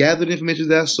 I just gathered information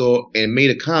that I saw and made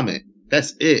a comment.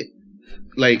 That's it.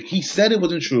 Like, he said it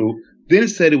wasn't true, then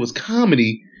said it was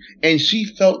comedy, and she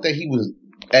felt that he was,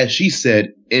 as she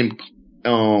said,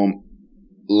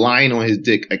 lying on his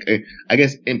dick. I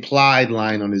guess implied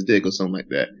lying on his dick or something like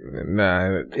that.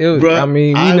 Nah, it was. Bruh, I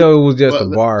mean, we know it was just a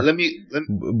bar. Let me.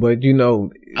 But you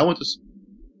know, I went to.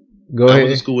 Go I ahead.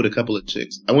 went to school with a couple of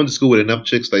chicks. I went to school with enough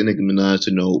chicks like Nicki Minaj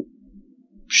to know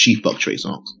she fucked Trey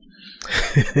Songz.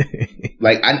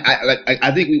 Like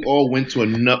I think we all went to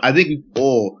enough. I think we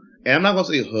all, and I'm not gonna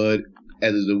say hood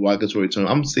as a derogatory term.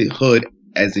 I'm gonna say hood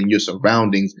as in your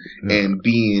surroundings and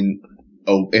being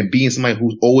somebody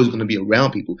who's always gonna be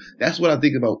around people. That's what I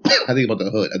think about. I think about the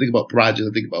hood. I think about projects.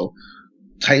 I think about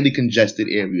tightly congested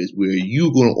areas where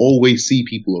you're gonna always see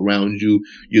people around you.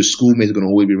 Your schoolmates are gonna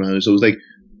always be around you. So it's like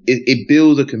it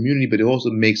builds a community, but it also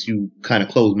makes you kind of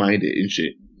close-minded and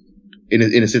shit. In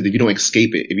a sense that you don't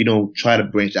escape it, if you don't try to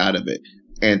branch out of it.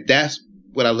 And that's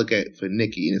what I look at for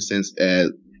Nicki, in a sense,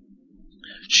 as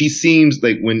she seems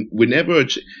like whenever,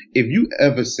 if you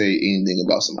ever say anything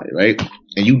about somebody, right,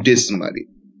 and you diss somebody,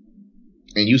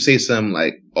 and you say something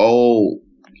like, oh,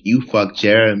 you fucked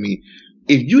Jeremy.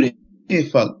 If you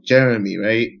didn't fuck Jeremy,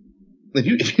 right, if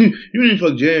you didn't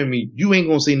fuck Jeremy, you ain't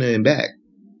gonna say nothing back.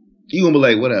 You gonna be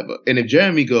like, whatever. And if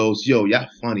Jeremy goes, yo, y'all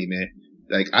funny, man.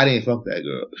 Like, I didn't fuck that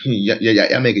girl.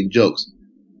 Y'all making jokes.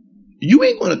 You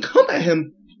ain't gonna come at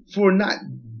him for not,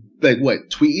 like, what,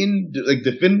 tweeting, like,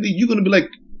 definitively. You're gonna be like,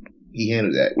 he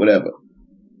handled that, whatever.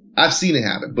 I've seen it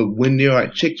happen. But when there are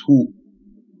chicks who,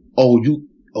 you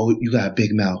got a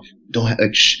big mouth. Don't have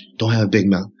a big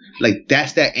mouth. Like,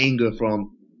 that's that anger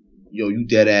from, yo, you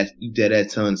dead ass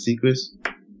telling secrets.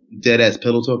 You dead ass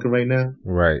pillow talking right now.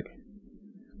 Right.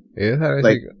 Yeah, how that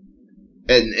like, shit.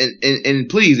 And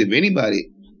please, if anybody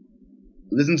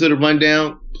listen to the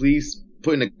rundown, please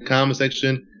put in the comment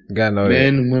section.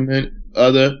 Men, women,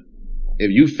 other.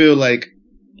 If you feel like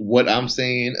what I'm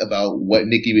saying about what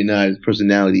Nicki Minaj's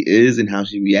personality is and how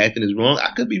she reacting is wrong,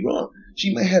 I could be wrong.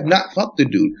 She might have not fucked the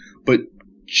dude, but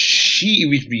she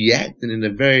was reacting in a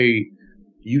very,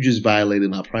 you just violated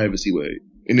my privacy way.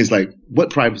 And it's like, what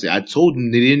privacy? I told him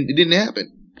it didn't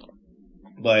happen.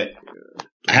 But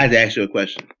I had to ask you a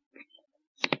question.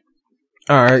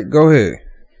 All right, go ahead.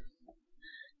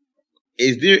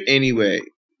 Is there any way,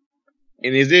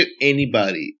 and is there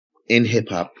anybody in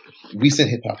hip-hop, recent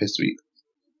hip-hop history,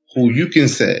 who you can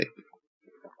say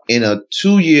in a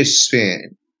 2-year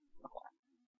span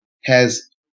has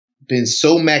been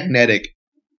so magnetic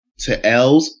to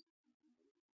L's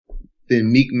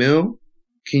than Meek Mill?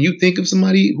 Can you think of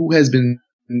somebody who has been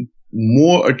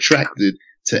more attracted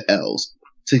to L's,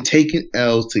 to taking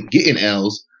L's, to getting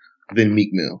L's than Meek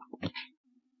Mill?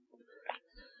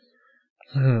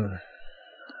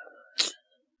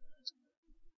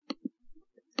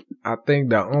 I think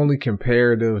the only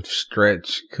comparative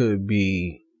stretch could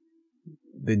be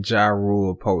the Ja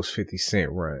Rule post 50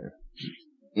 Cent run.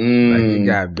 Like, it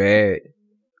got bad,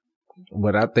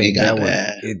 but I think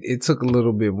it took a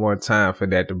little bit more time for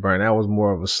that to burn. That was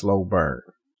more of a slow burn.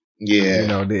 Yeah. You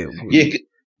know,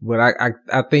 but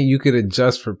I think you could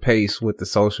adjust for pace with the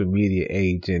social media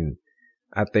age, and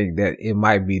I think that it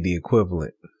might be the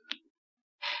equivalent.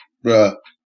 Bruh,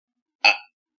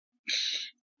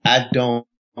 I don't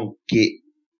get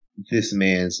this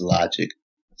man's logic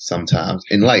sometimes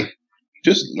in life.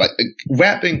 Just like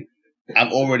rapping, I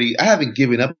haven't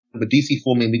given up, but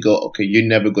DC4 made me go, okay,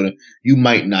 you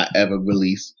might not ever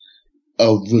release a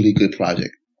really good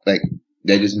project. Like,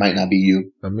 that just might not be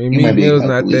you. I mean, you might be Mill's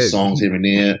not that songs here and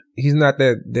there. He's not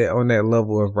that on that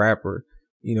level of rapper.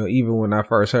 You know, even when I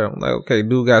first heard him, I'm like, okay,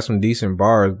 dude got some decent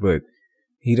bars, but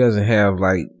he doesn't have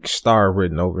like star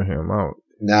written over him.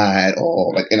 Nah, at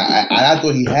all. Like, and I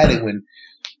thought he had it when,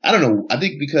 I don't know. I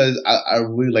think because I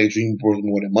really like Dream Bros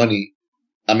more than Money.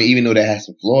 I mean, even though that has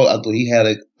some flaws, I thought he had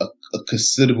a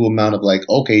considerable amount of like,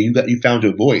 okay, you found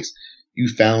your voice, you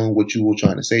found what you were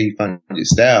trying to say, you found your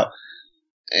style,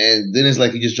 and then it's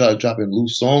like he just started dropping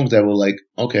loose songs that were like,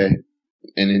 okay,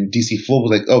 and then DC4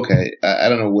 was like, okay, I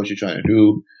don't know what you're trying to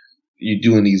do, you're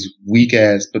doing these weak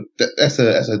ass, but that's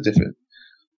a different.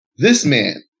 This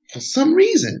man, for some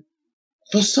reason,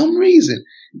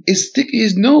 is sticking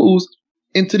his nose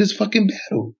into this fucking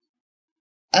battle.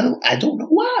 I don't know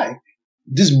why.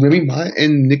 This Remy Ma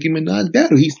and Nicki Minaj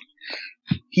battle.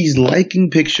 He's liking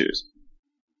pictures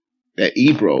that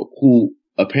Ebro, who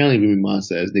apparently Remy Ma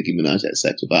says Nicki Minaj had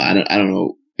sex with. I don't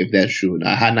know if that's true or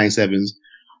not. Hot 97's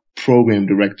program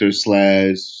director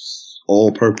 /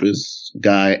 all-purpose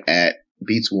guy at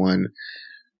Beats One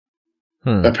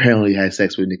apparently had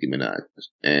sex with Nicki Minaj.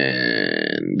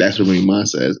 And that's what Remy Ma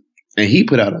says. And he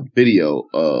put out a video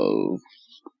of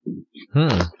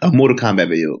a Mortal Kombat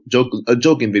video, a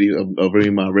joking video of Remy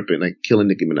Ma ripping, like killing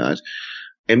Nicki Minaj.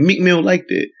 And Meek Mill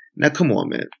liked it. Now, come on,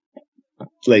 man.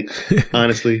 Like,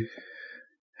 honestly,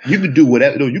 you could do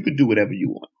whatever. No, you could do whatever you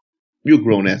want. You're a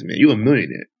grown ass man. You're a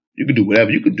millionaire. You could do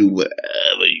whatever. You could do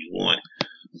whatever you want.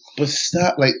 But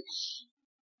stop. Like,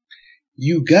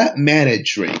 you got mad at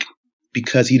Drake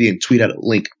because he didn't tweet out a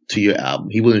link to your album.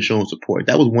 He wasn't showing support.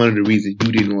 That was one of the reasons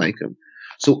you didn't like him.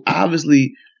 So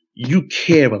obviously, you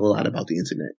care a lot about the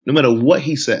internet. No matter what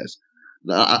he says.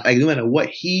 No matter what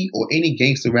he or any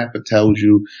gangster rapper tells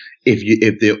you,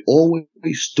 if they're always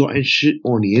starting shit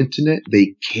on the internet,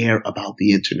 they care about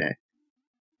the internet.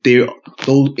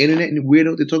 Those internet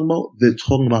weirdos they're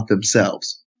talking about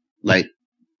themselves. Like,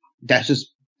 that's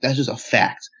just a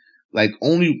fact. Like,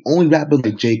 only rappers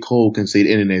like J. Cole can say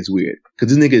the internet is weird. Cause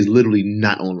this nigga is literally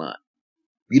not online.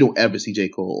 You don't ever see J.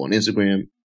 Cole on Instagram,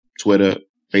 Twitter,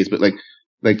 Facebook.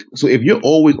 Like, so if you're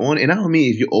always on, and I don't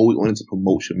mean if you're always on it to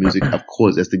promote your music, of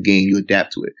course, that's the game, you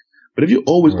adapt to it. But if you're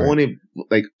always on it,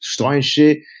 like, starting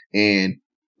shit and,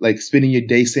 like, spending your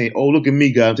day saying, oh, look at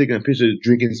me, guys, I'm taking a picture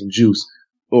drinking some juice.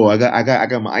 Oh, I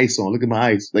got my ice on. Look at my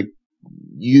ice. Like,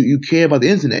 you care about the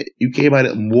internet. You care about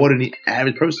it more than the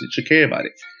average person should care about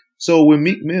it. So when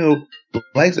Meek Mill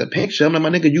likes a picture, I'm like, my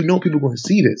nigga, you know people going to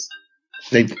see this.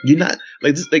 Like, you're not,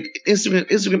 like, this, like,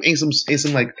 Instagram ain't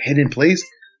some, like, hidden place.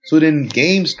 So then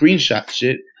Game screenshot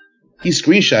shit. He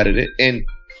screenshotted it and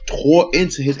tore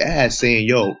into his ass saying,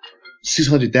 yo,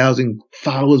 600,000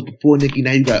 followers before Nicki.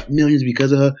 Now you got millions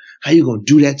because of her. How you gonna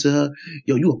do that to her?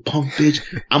 Yo, you a punk bitch.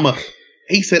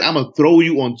 He said, I'm gonna throw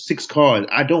you on 6 cars.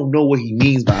 I don't know what he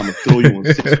means by I'm gonna throw you on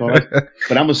 6 cars,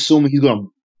 but I'm assuming he's gonna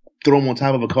throw him on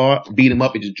top of a car, beat him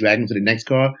up, and just drag him to the next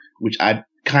car, which I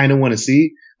kind of want to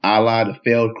see, a la the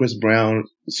failed Chris Brown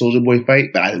Soulja Boy fight.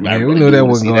 But I we really knew that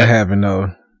wasn't gonna happen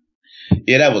though.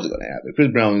 Yeah, that wasn't gonna happen.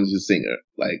 Chris Brown is a singer.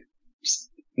 Like,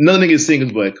 another nigga is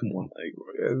singers, but come on, like,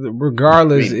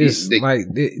 regardless,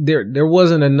 there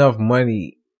wasn't enough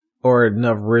money or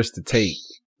enough risk to take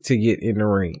to get in the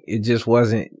ring. It just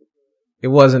wasn't. It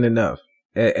wasn't enough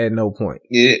at no point.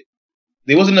 Yeah,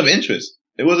 there wasn't enough interest.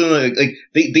 It wasn't like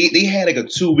they had like a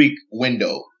 2-week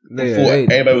window before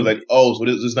everybody was like, oh, so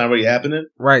this is not really happening,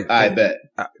 right? I bet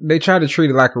they tried to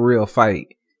treat it like a real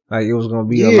fight. Like, it was gonna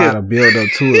be a lot of build up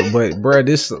to it, but bruh,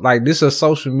 this is a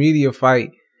social media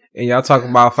fight, and y'all talking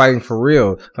about fighting for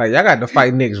real. Like, y'all got to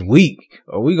fight next week,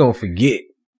 or we gonna forget.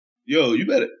 Yo, you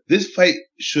better. This fight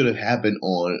should have happened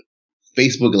on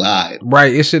Facebook Live.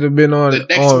 Right, it should have been on the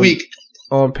next week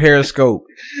on Periscope.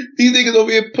 These niggas over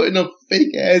here putting up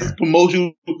fake ass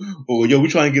promotion. Oh, yo, we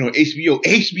trying to get on HBO.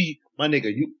 My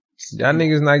nigga, y'all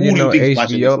niggas not getting on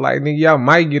HBO. Like, nigga, y'all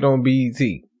might get on BET.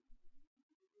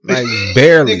 Like,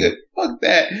 barely. Nigga, fuck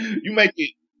that. You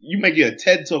might get a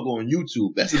TED Talk on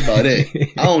YouTube. That's about it.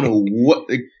 I don't know what.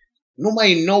 Like,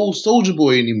 nobody knows Soulja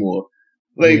Boy anymore.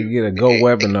 Like, you get a Go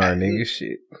webinar, nigga.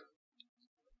 Shit.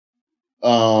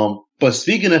 But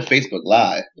speaking of Facebook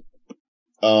Live,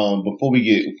 before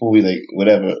we like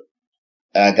whatever,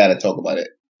 I gotta talk about it.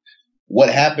 What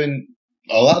happened?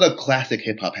 A lot of classic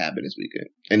hip hop happened this weekend,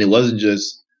 and it wasn't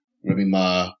just Remy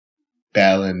Ma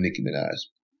battling Nicki Minaj.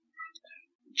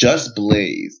 Just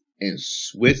Blaze and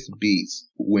Swiss Beats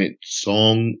went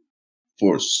song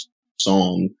for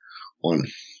song on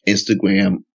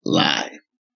Instagram Live.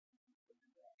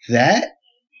 That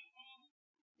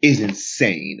is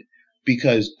insane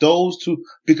because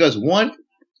one,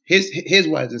 here's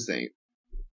why it's insane.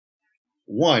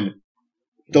 One,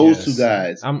 those two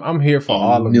guys. I'm here for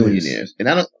all of millionaires, this. and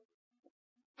I don't.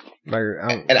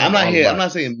 I'm not here. I'm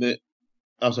not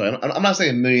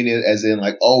saying millionaires as in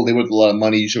like, oh, they worth a lot of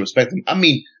money, you should respect them. I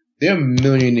mean, they're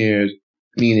millionaires,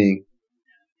 meaning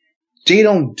they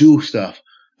don't do stuff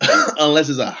unless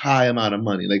it's a high amount of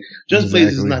money. Like, Just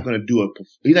Blaze is not going to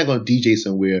he's not going to DJ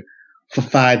somewhere for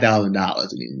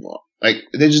 $5,000 anymore. Like,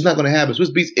 they're just not going to happen.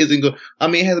 Swiss Beats isn't going I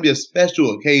mean, it has to be a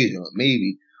special occasion,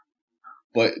 maybe.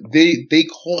 But they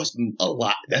cost a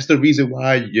lot. That's the reason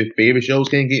why your favorite shows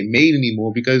can't get made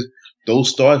anymore, because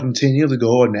those stars from 10 years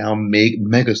ago are now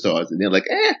mega stars, and they're like,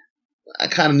 I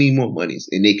kind of need more money,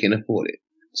 and they can't afford it.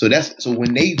 So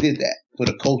when they did that for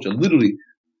the culture, literally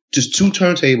just 2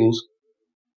 turntables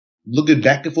looking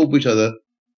back and forth with each other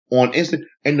on Insta,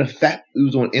 and the fact it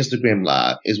was on Instagram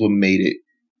Live is what made it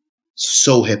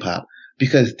so hip hop,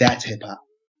 because that's hip hop,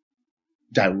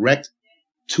 direct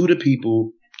to the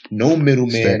people, no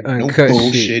middleman, no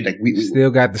bullshit. Shit. Like we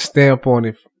still got the stamp on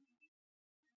it,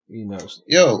 you know.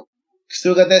 Yo.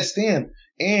 Still got that stamp.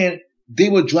 And they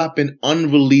were dropping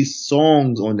unreleased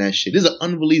songs on that shit. There's an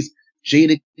unreleased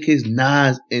Jadakiss,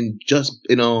 Nas, and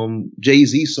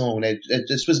Jay-Z song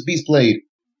that Swiss Beats played.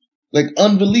 Like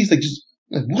unreleased,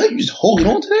 what? You just holding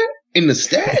on to that in the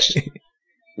stash?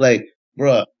 Like,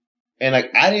 bruh. And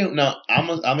like, I didn't know. I'm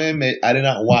gonna admit, I did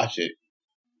not watch it.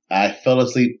 I fell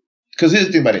asleep. Cause here's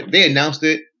the thing about it. They announced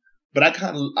it, but I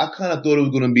kind of thought it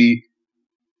was gonna be,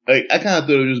 like, I kind of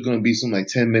thought it was gonna be some like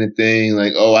 10-minute thing.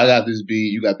 Like, oh, I got this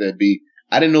beat, you got that beat.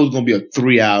 I didn't know it was gonna be a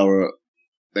 3-hour,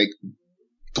 like,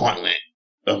 gauntlet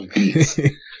of beats.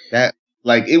 That,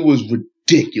 like, it was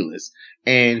ridiculous.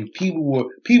 And people were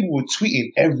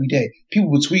tweeting every day.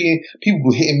 People were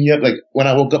hitting me up. Like, when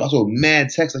I woke up, I saw mad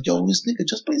texts like, yo, this nigga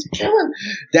Just Blaze killing.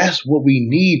 That's what we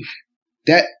need.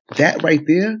 That right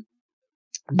there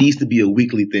needs to be a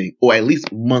weekly thing, or at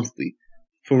least monthly.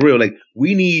 For real. Like,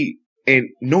 we need, and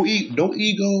no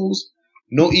egos,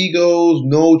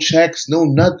 no checks, no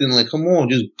nothing. Like, come on,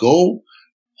 just go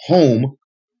home.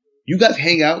 You guys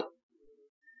hang out,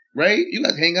 right? You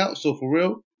guys hang out. So for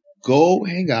real, go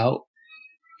hang out.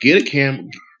 Get a camera.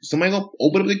 Somebody gonna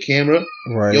open up the camera.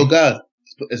 Right. Yo, guys,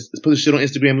 let's put this shit on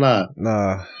Instagram Live.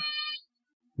 Nah.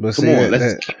 But come on,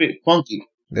 let's keep it funky.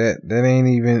 That ain't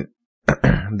even.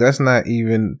 That's not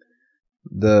even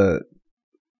the.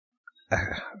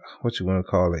 What you want to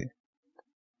call it?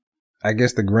 I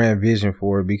guess the grand vision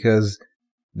for it, because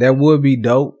that would be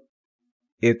dope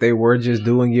if they were just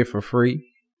doing it for free.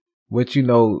 But you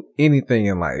know, anything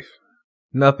in life,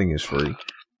 nothing is free.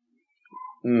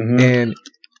 Mm-hmm. And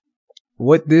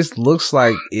what this looks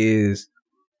like is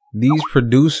these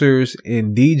producers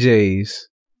and DJs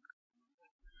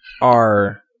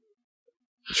are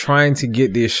trying to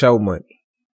get their show money.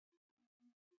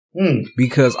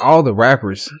 Because all the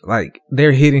rappers, like,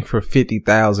 they're hitting for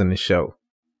 50,000 a show.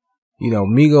 You know,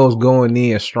 Migos going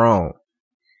in strong.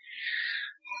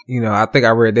 You know, I think I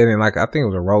read that in, like, I think it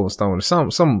was a Rolling Stone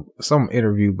or some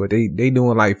interview, but they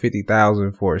doing like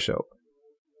 50,000 for a show.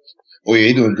 Oh yeah,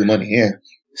 they doing good money, yeah.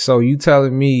 So you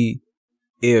telling me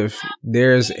if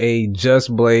there's a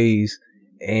Just Blaze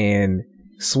and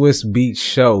Swiss Beats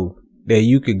show that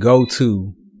you could go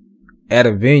to at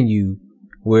a venue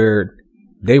where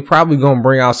they probably gonna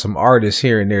bring out some artists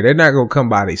here and there. They're not gonna come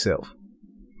by themselves.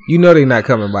 You know they're not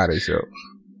coming by themselves.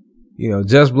 You know,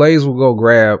 Just Blaze will go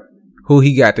grab who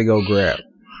he got to go grab.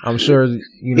 I'm sure,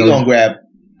 you know. He gonna grab.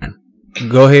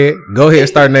 Go ahead,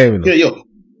 start naming them. Yo.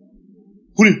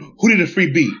 Who need a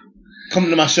free beat? Come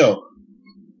to my show.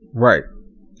 Right.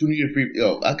 Who need a free?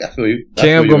 Yo, I feel you.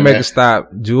 Cam gonna make a stop.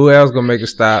 Jewel's gonna make a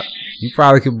stop. You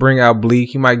probably could bring out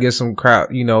Bleak. You might get some crowd.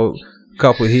 You know, a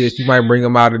couple of hits. You might bring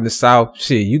them out in the South.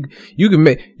 Shit, you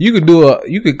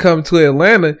could come to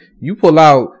Atlanta. You pull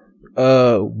out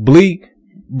Bleak,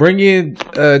 bring in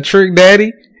Trick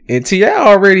Daddy, and T.I.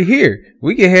 already here.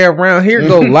 We can have around here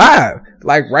go live.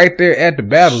 Like right there at the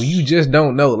battle, you just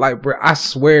don't know. Like, bro, I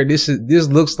swear this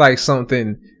looks like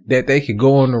something that they could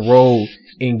go on the road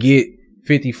and get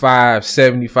 55,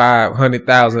 75,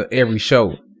 100,000 every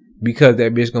show, because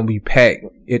that bitch gonna be packed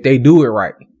if they do it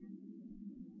right.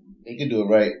 They can do it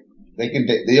right.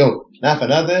 Yo, not for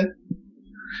nothing.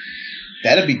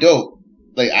 That'd be dope.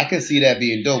 Like, I can see that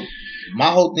being dope.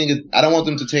 My whole thing is, I don't want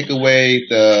them to take away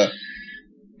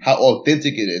how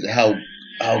authentic it is, how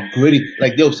gritty.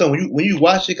 Like, yo, son, when you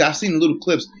watch it, 'cause I've seen the little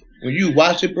clips. When you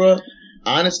watch it, bro,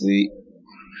 honestly,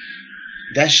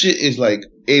 that shit is like,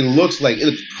 it looks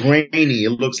grainy.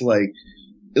 It looks like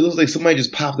somebody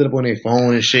just popped it up on their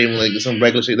phone and shit, and like some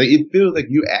regular shit. Like, it feels like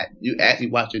you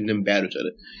actually watching them battle each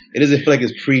other. It doesn't feel like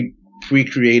it's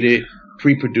pre-created,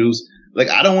 pre-produced. Like,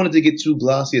 I don't want it to get too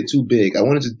glossy or too big. I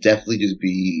want it to definitely just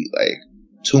be like,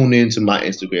 tune into my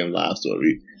Instagram live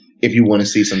story if you want to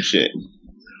see some shit.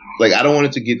 Like, I don't want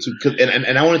it to get too,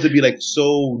 and I want it to be like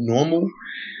so normal,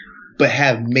 but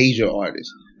have major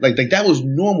artists. Like that was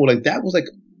normal. Like, that was like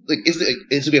it's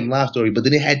Instagram live story, but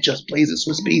then it had Just Blaze and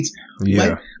Swiss Beats.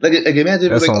 Yeah. Like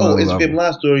imagine it was like, oh, Instagram level.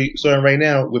 live story starting right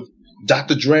now with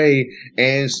Dr. Dre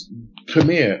and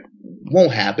Premier.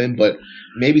 Won't happen, but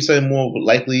maybe something more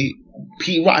likely,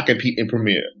 Pete Rock and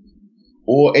Premier.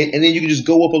 Or and then you can just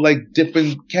go up with like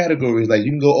different categories. Like,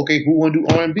 you can go, okay, who want to do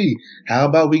R&B? How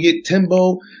about we get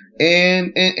Timbo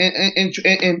and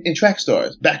Track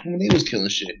Stars back when they was killing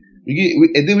shit.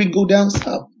 And then we can go down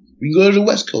south. We can go to the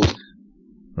West Coast.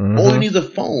 Mm-hmm. All we need is a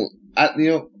phone. I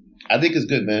think it's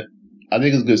good, man. I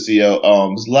think it's good, CO.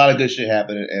 There's a lot of good shit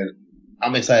happening, and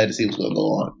I'm excited to see what's gonna go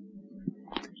on.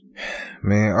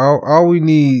 Man, all we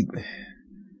need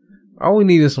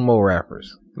is some more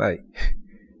rappers. Like,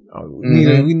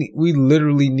 we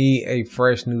literally need a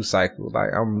fresh new cycle. Like,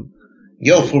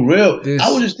 Yo, for real. This-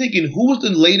 I was just thinking, who was the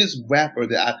latest rapper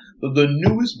the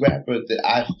newest rapper that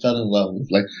I fell in love with?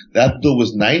 Like, that dude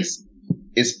was nice.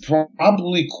 It's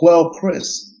probably Quell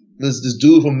Chris. This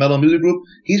dude from Mellow Music Group.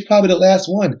 He's probably the last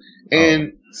one.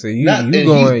 And so you going,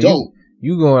 he's dope.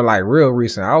 You going like real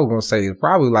recent. I was going to say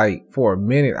probably like for a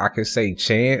minute, I could say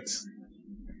Chance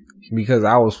because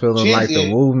I was feeling Chance, like the yeah.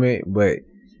 movement, but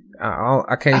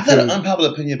I can't I've got feel. an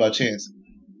unpopular opinion about Chance.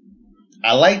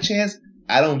 I like Chance.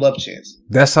 I don't love Chance.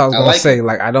 That's what I was going to say. him.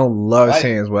 Like, I don't love I like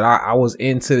Chance, but I was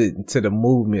into the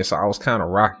movement, so I was kind of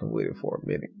rocking with it for a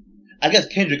minute. I guess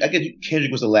Kendrick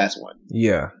was the last one.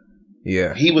 Yeah.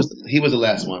 Yeah. He was the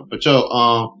last one. But yo,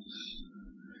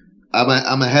 I'm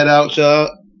gonna head out, y'all.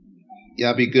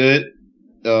 Y'all be good.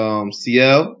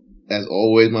 CL, as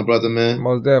always, my brother, man.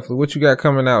 Most definitely. What you got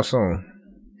coming out soon?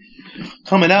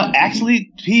 Coming out,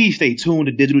 actually, please stay tuned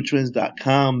to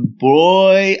digitaltrends.com.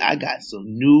 Boy, I got some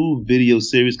new video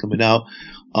series coming out.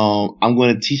 I'm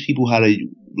going to teach people how to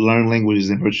learn languages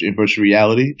in virtual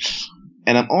reality.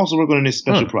 And I'm also working on this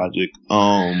special project.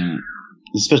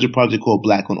 This special project called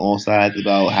Black on All Sides,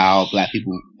 about how black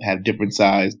people have different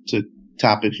sides to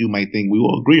topics you might think we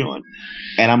all agree on.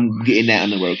 And I'm getting that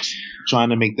in the works, trying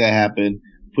to make that happen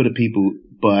for the people.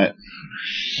 But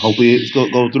hopefully it's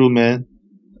go through, man.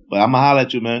 But I'm gonna holler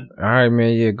at you, man. All right,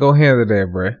 man. Yeah, go handle that,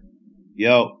 bruh.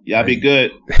 Yo, y'all be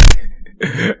good.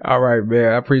 All right,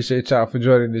 man. I appreciate y'all for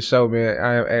joining the show, man.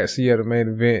 I am at Seattle Main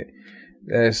Event.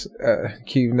 That's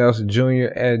Keith Nelson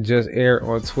Jr. at Just Air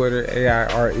on Twitter,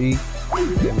 AIRE.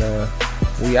 And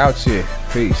we out here.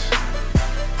 Peace.